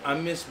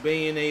miss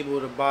being able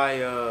to buy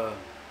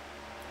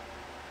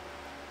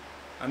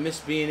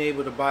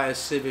a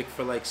Civic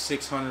for like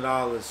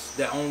 $600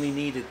 that only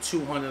needed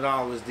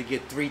 $200 to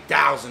get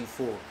 $3,000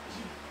 for.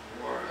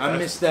 I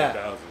miss that.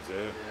 2000s, yeah.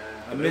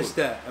 I miss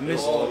that. I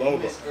miss all You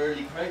over. miss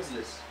early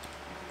Craigslist.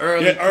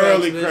 early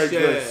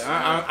Craigslist.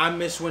 Yeah, I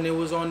miss when it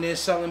was on there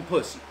selling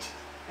pussy.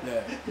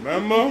 Yeah.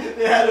 Remember?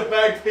 They had a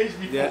back page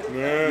before. Yeah.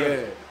 Man.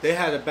 Yeah. They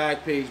had a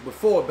back page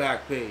before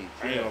back page.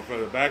 You know, for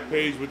the back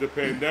page with the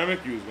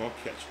pandemic, you was gonna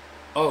catch it.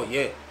 Oh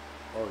yeah.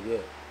 Oh yeah.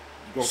 You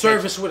gonna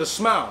Service with a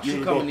smile. catch, you She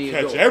was coming to gonna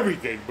your catch door.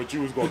 everything, but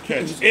you was gonna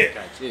catch Just it.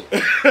 catch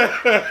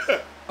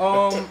it.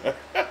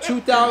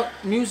 2000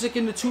 music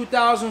in the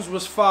 2000s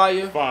was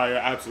fire. Fire,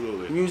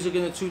 absolutely. Music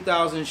in the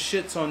 2000s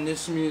shits on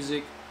this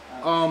music.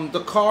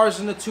 The cars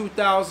in the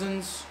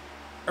 2000s,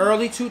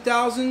 early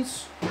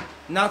 2000s,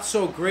 not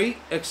so great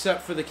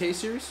except for the K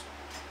series.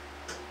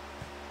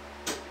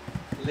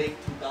 Late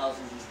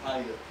 2000s was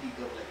probably the peak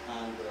of like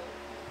Honda.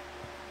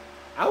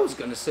 I was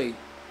gonna say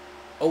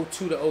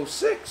 02 to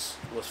 06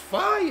 was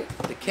fire.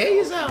 The K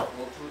is out.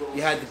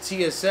 You had the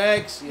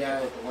TSX. Yeah, Yeah.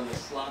 but when the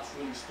slots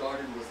really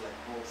started was like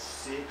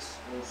 06,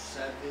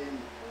 07,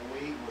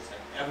 08 was like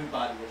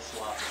everybody was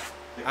swapping.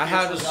 The I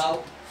had Kids a was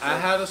out. I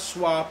had a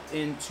swap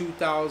in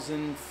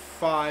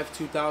 2005,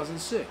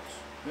 2006.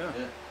 Yeah.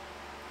 Yeah.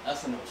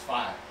 That's when it was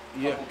fire.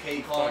 Yeah. Couple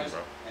K Funny, cars,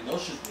 bro. and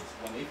those shits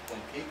was when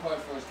K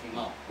cars first came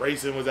out.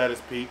 Racing was at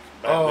its peak.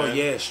 Back Oh then.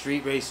 yeah,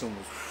 street racing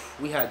was.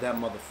 We had that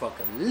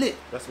motherfucker lit.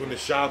 That's when the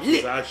shops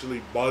was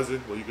actually buzzing,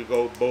 where you could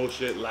go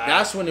bullshit loud.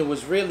 That's when it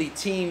was really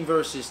team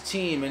versus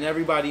team, and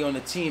everybody on the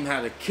team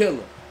had a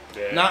killer.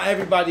 Yeah. Not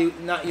everybody,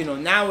 not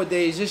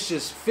nowadays it's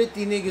just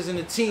 50 niggas in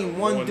the team.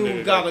 One One dude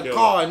nigga got got a killed.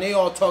 car, and they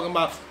all talking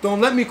about,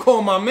 don't let me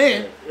call my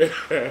man.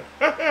 Hey,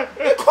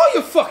 call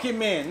your fucking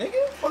man,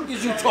 nigga. What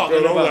is you talking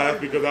Yo, don't about? laugh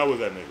because I was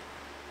that nigga.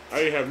 I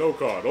didn't have no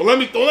car. Don't let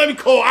me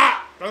call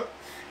out. Huh?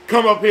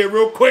 Come up here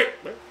real quick,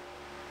 man.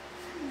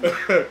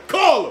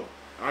 Call him.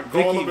 I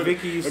call him,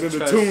 Vicky used and then to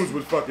the try tunes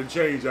would fucking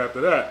change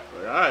after that.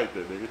 Like, all right,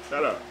 then, nigga,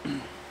 shut up.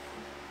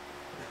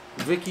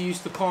 Vicky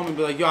used to call me and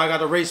be like, yo, I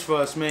got a race for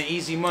us, man.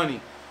 Easy money.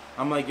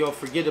 I'm like, yo,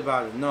 forget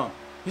about it. No.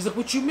 He's like,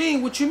 what you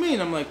mean? What you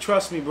mean? I'm like,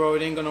 trust me, bro.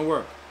 It ain't gonna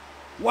work.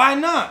 Why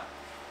not?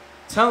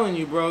 Telling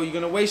you, bro. You're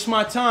gonna waste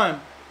my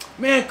time.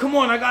 Man, come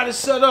on. I got it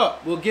set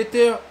up. We'll get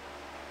there.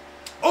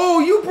 Oh,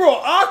 you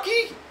brought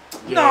Aki?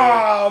 Yeah.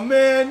 Nah,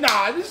 man.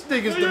 Nah, this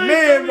nigga's the You ain't man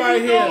telling me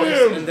right you know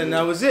here. him. And then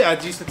that was it. I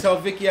used to tell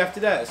Vicky after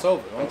that. It's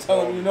over. Don't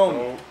tell him you know me.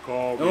 Don't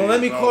call Don't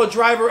let me call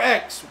driver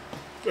X.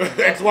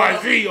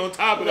 XYZ on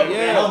top of that.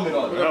 Yeah, helmet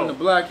on. in the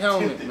black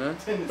helmet, Tinted, man.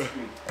 tinted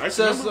screen. I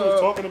Says, remember we was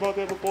talking about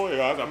that before.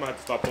 Yeah, I'm gonna have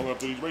to stop pulling up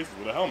to these races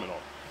with a helmet on.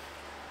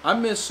 I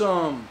miss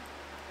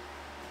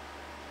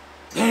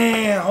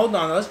Damn, hold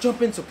on. Let's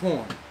jump into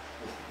porn.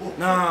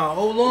 Nah,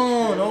 hold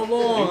on.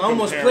 I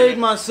almost played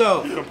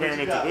myself. You comparing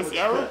it to this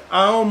era?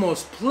 I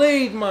almost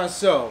played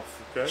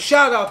myself. Okay.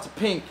 Shout out to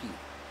Pinky.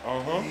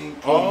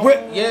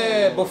 Uh-huh.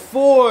 Yeah,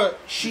 before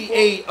she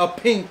ate a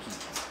Pinky.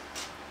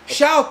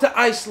 Shout out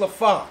to Isla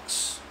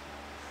Fox.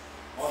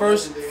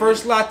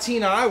 First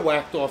Latina I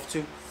whacked off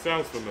to.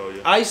 Sounds familiar.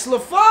 Isla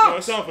Fox. No,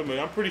 it sounds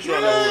familiar. I'm pretty sure I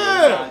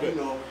know who it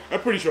is. I'm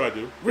pretty sure I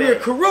do. Rhea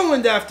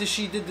ruined after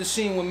she did the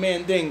scene with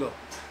Mandingo.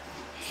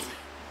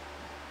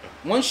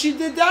 Once she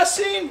did that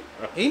scene,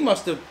 he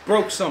must have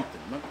broke something,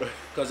 man.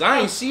 Cause I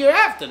ain't see her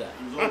after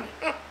that.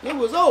 It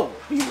was over.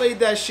 He laid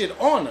that shit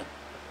on her.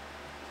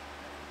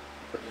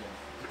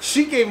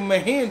 She gave him a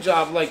hand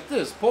job like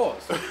this.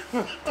 Pause.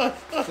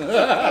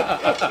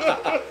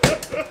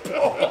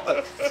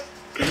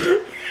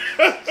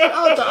 Shout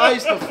out to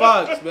Isla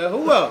Fox, man.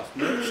 Who else,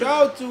 man?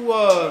 Shout out to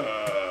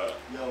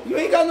you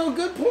ain't got no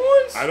good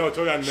porns? I know, I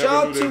never Shout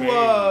out knew their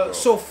to names,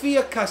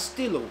 Sofia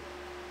Castillo.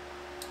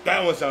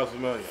 that one sounds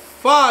familiar.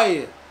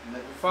 Fire.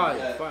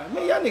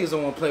 Man, y'all niggas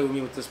don't want to play with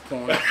me with this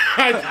porn.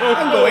 I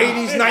can go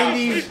 80s,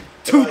 90s,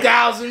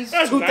 2000s,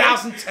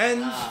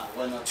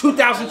 2010s,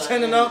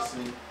 2010 and up.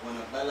 When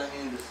Bella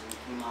Anderson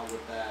came out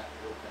with that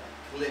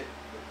clip,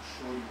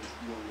 Shorty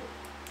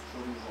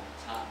was on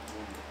top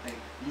doing the thing.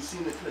 You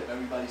seen the clip?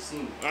 Everybody's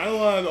seen it.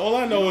 All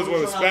I know is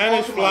when the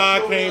Spanish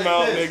Fly came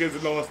out,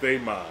 niggas lost their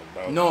mind,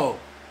 bro. No.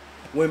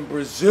 When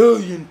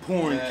Brazilian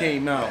porn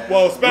came out.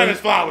 Well, Spanish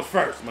Fly was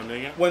first, my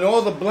nigga. When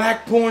all the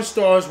black porn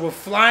stars were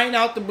flying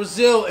out to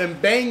Brazil and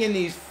banging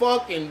these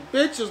fucking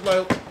bitches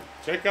like...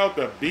 Check out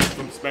the beat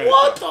from Spanish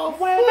What Fly.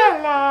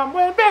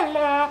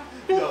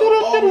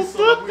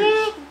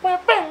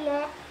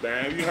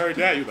 Damn, you heard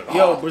that? You like,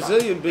 Yo,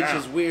 Brazilian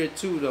bitches weird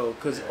too though,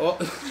 cause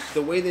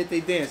the way that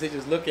they dance, they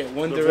just look at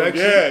one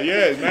direction.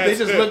 Yeah, They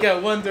just look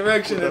at one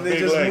direction With and the they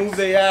big just legs. move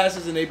their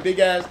asses and their big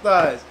ass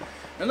thighs.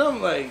 And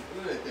I'm like,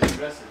 Look at that, they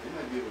aggressive. They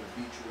might be able to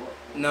beat you up.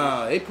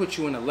 nah, they put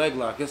you in a leg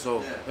lock, it's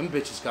over. Yeah. Them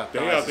bitches got They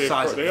thighs out the there,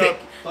 size of they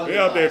Vicky.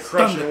 out there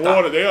crushing Thunder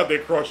water. They out there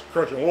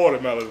crushing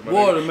watermelons. My nigga.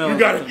 Watermelons You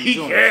gotta in the be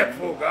joint.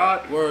 careful,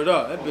 God. Word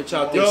up, that bitch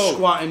out there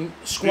Yo,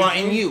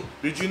 squatting you.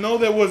 Did you know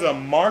there was a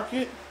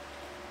market?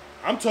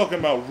 I'm talking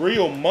about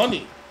real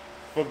money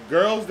for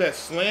girls that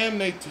slam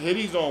their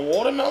titties on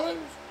watermelons.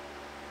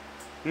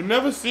 You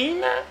never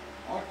seen that?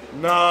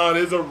 Nah,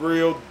 there's a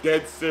real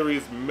dead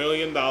serious $1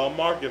 million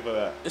market for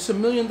that. It's $1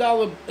 million.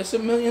 It's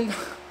 $1 million.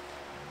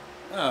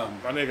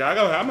 My nigga, I'm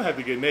gonna have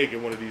to get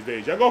naked one of these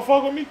days. Y'all gonna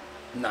fuck with me?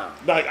 Nah.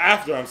 Like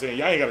after I'm saying,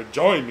 y'all ain't gotta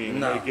join me in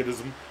the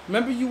nakedism.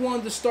 Remember you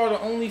wanted to start an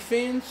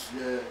OnlyFans?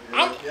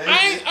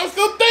 I'm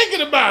still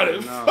thinking about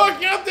it. Nah.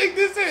 Fuck y'all think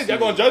this is? Y'all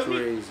gonna judge me?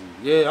 Crazy.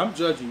 Yeah, I'm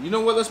judging. You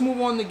know what? Let's move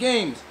on to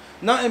games.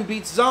 Nothing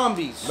beats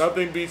zombies.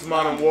 Nothing beats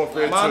Modern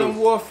Warfare 2. Modern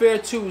Warfare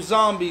 2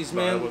 zombies,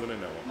 No, man. that wasn't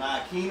in that one. Nah,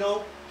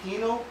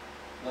 Kino,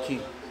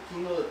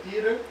 the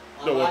theater.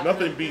 No,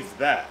 nothing beats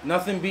that.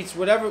 Nothing beats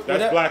whatever.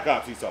 That's Black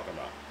Ops he's talking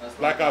about. That's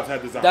Black Ops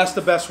had the zombies. That's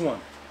the best one.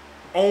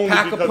 Only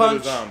Pack a because punch.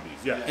 of the zombies,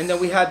 yes. And then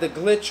we had the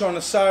glitch on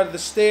the side of the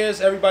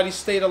stairs. Everybody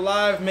stayed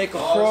alive. Make a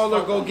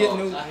crawler. Go get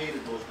new. I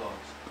hated those dogs.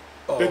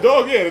 Oh,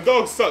 The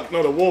dogs sucked.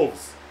 No, the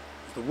wolves.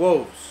 the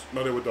wolves.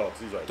 No, they were dogs.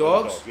 He's right.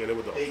 Dogs? They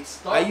were dogs. They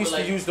start I used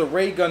with, to use the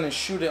ray gun and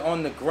shoot it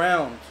on the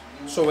ground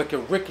so it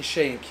could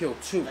ricochet and kill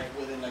two. like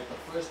within like the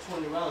first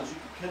 20 rounds, you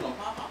could kill them,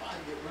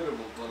 and get rid of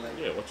them. But like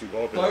Yeah, once you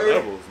go up in the third,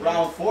 levels, man.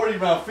 round 40,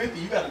 round 50,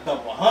 you gotta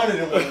dump 100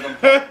 in one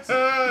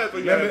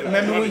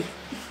of them.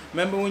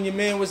 Remember when your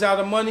man was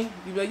out of money?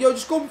 You be like, yo,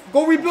 just go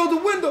rebuild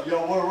the window.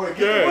 Yo, word,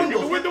 Yeah, get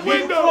get the the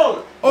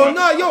window. Oh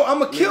no, yo,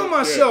 I'ma kill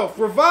myself.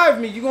 Revive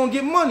me. You gonna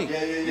get money.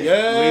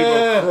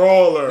 Yeah. Leave a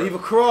crawler. Leave a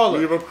crawler.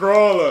 Leave a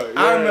crawler.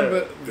 I Yeah.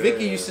 remember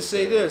Vicky used to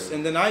say this,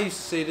 and then I used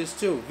to say this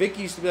too.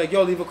 Vicky used to be like,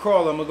 yo, leave a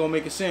crawler. I'm gonna go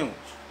make a sandwich.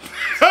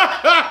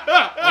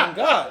 On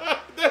God.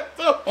 That's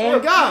so true.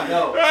 On God.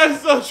 Yo.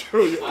 That's so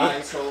true.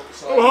 Alright, so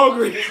I'm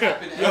hungry. This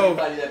happened to Yo,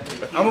 everybody that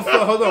played Kino.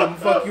 Hold on. I'm gonna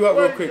fuck you up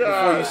real quick before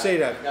God. you say I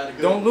got a that.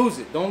 good Don't one. lose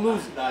it. Don't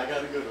lose it. Nah, I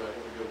got a good one.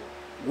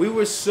 We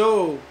were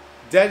so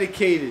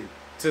dedicated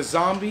to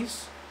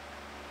zombies.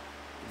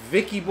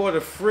 Vicky bought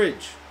a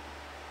fridge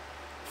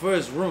for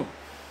his room.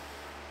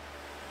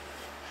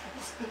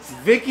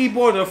 Vicky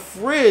bought a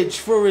fridge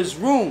for his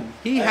room.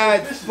 He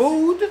had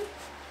food.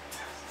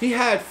 He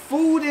had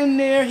food in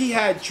there. He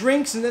had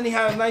drinks, and then he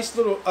had a nice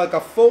little, like a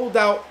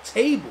fold-out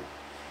table.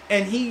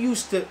 And he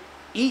used to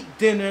eat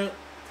dinner,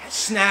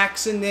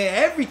 snacks in there,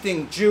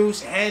 everything,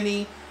 juice,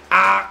 Henny,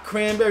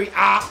 cranberry,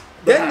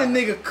 Then the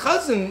nigga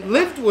cousin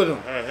lived with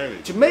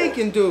him.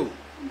 Jamaican dude.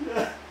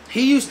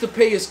 He used to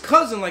pay his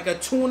cousin like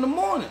at 2 in the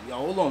morning. Yo,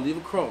 hold on, leave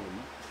a crawler, man.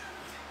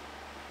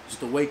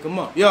 Just to wake him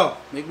up. Yo,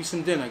 make me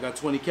some dinner. I got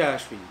 20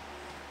 cash for you.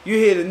 You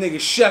hear the nigga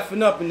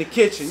chefing up in the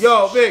kitchen.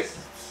 Yo, Vic.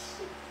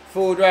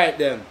 Food right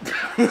then.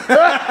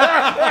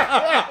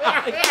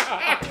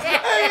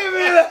 Hey,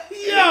 man,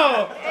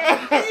 yo,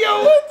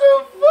 Yo, what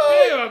the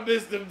fuck? Damn, I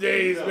missed them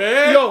days,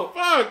 man. Yo,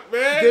 fuck,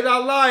 man. Did I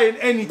lie in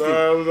anything?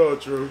 Nah, it was all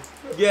true.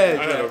 Yeah,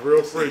 I had a Jack.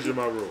 real fridge in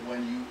my room.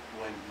 When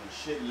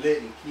shit lit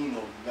in Keno,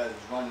 you guys is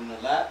running the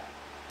lap,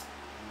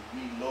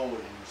 you reload and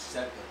you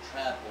set the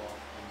trap off,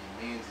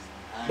 and your man's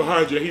is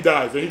Behind you, he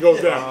dies and he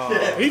goes down.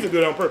 Oh. He's a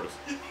good on purpose.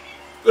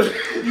 You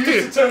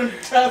used to turn the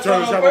trap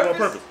on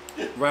purpose?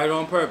 Right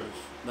on purpose.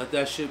 Let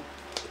that shit.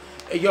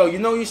 Hey, yo, you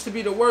know, used to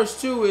be the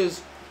worst too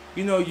is,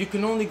 you know, you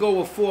can only go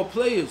with 4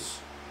 players.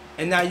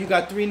 And now you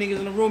got 3 niggas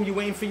in the room, you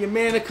waiting for your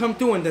man to come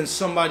through, and then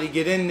somebody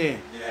get in there.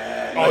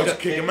 Yeah. Oh, just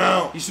kick him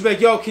out. You should be like,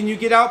 yo, can you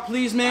get out,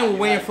 please, man? We're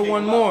waiting for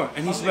one more.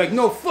 And he's like,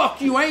 no,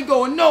 fuck you, I ain't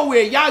going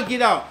nowhere. Y'all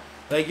get out.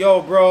 Like,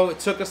 yo, bro, it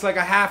took us like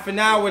a half an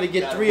hour to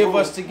get 3 of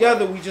us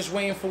together. We just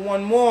waiting for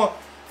one more.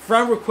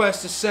 Friend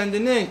request is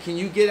sending in. Can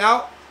you get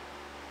out?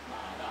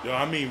 Yo,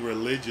 I mean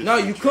religious. No,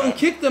 you couldn't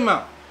kick them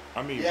out.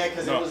 I mean, yeah,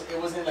 because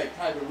it wasn't like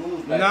private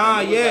rooms back Nah,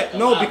 then. It was yeah, like a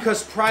no, lobby.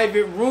 because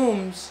private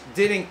rooms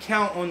didn't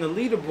count on the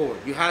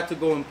leaderboard. You had to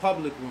go in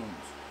public rooms.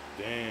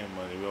 Damn,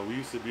 money. Well, we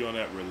used to be on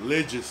that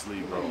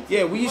religiously, bro.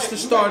 Yeah, we used to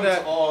start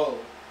at.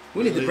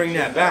 We need to bring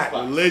that back.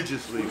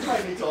 Religiously. We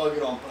might need to all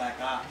get on Black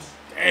Ops.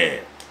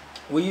 Damn.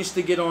 We used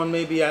to get on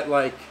maybe at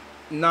like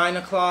 9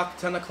 o'clock,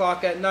 10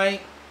 o'clock at night.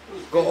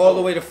 Go all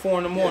the way to 4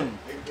 in the morning.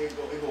 Yeah,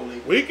 it go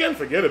late. Weekend,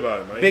 forget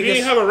about it, man. If Biggest-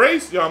 you ain't have a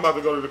race, yo, I'm about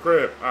to go to the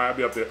crib. All right, I'll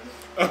be up there.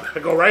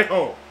 Go right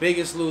home.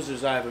 Biggest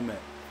losers I ever met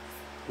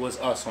was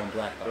us on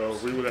Black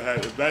Ops. So we would have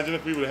had. Imagine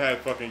if we would have had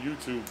fucking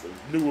YouTube,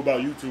 knew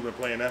about YouTube and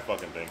playing that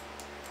fucking thing.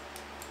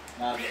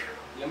 Now,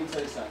 let me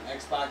tell you something.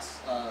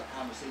 Xbox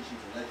conversations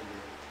are legendary.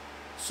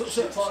 So,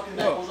 Shit talking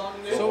that goes on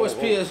in there. so what's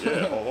PS?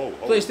 Yeah.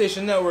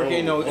 PlayStation Network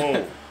ain't no.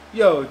 Oh.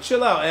 Yo,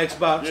 chill out,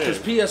 Xbox, Yeah. because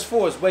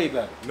PS4 is way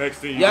better. Next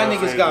thing you Y'all know,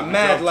 niggas saying got the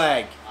mad jumps.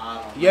 lag. I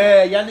don't know.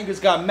 Yeah, y'all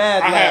niggas got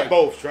mad I lag. had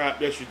both,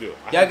 Trap. Yes, you do.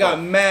 Y'all got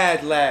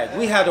mad lag.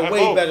 We had I a had way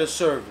both. better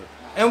server.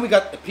 And we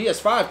got the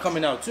PS5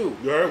 coming out too.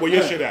 You heard? Where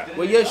your shit at?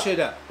 Where your shit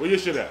at? Where your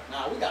shit at?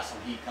 Nah, we got some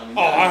heat coming.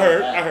 Oh, I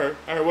heard.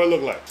 What it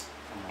look like?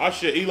 Our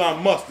shit,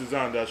 Elon Musk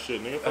designed that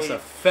shit, nigga. That's What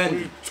a Fendi.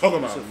 you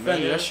talking That's about, a Fendi.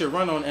 man? That shit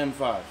run on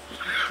M5.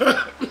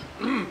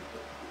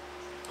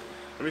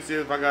 Let me see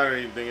if I got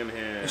anything in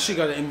here. That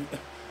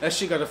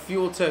shit got a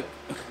fuel tech.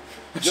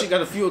 She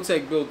got a fuel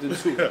tech built in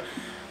too.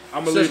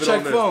 I'm gonna Says leave it check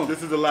on this. phone.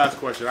 This is the last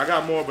question. I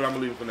got more, but I'm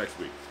gonna leave it for next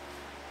week.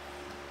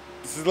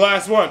 This is the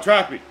last one,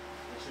 Trappy.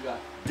 What you got?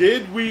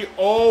 Did we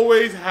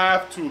always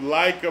have to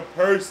like a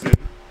person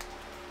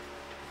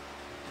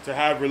to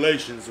have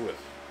relations with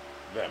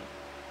them?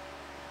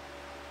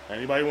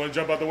 Anybody want to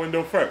jump out the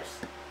window first?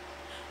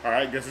 All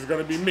right, guess it's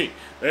gonna be me.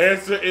 The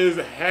answer is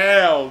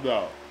hell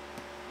no.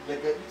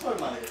 Like you talking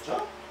about like a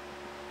jump?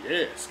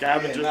 Yeah,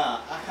 scavenger. Yeah, nah,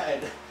 I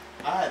had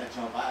a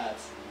jump. I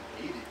absolutely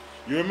hated it.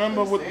 You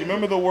remember what? You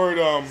remember the word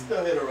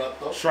Still hit her up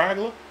though.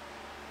 straggler?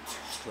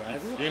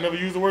 Straggler? You ain't never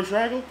used the word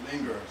straggler?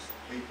 Lingers.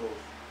 Hate those.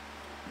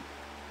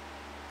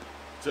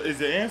 So is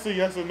the answer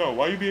yes or no?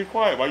 Why you being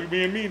quiet? Why you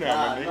being mean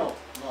now, my nigga? No,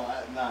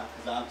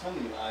 because I'm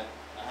telling you, I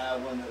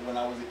had one when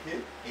I was a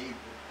kid. Hated it.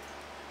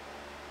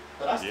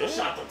 But I still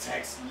shot the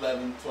text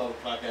 11, 12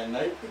 o'clock at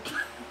night.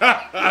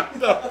 Get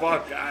the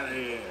fuck out of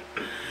here.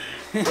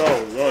 He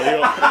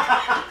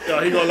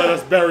gonna let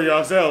us bury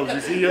ourselves.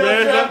 You see your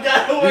man?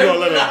 He gonna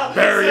let us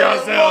bury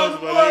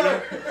ourselves, my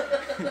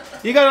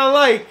nigga. You gotta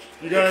like,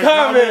 You gotta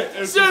comment,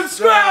 and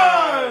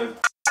subscribe.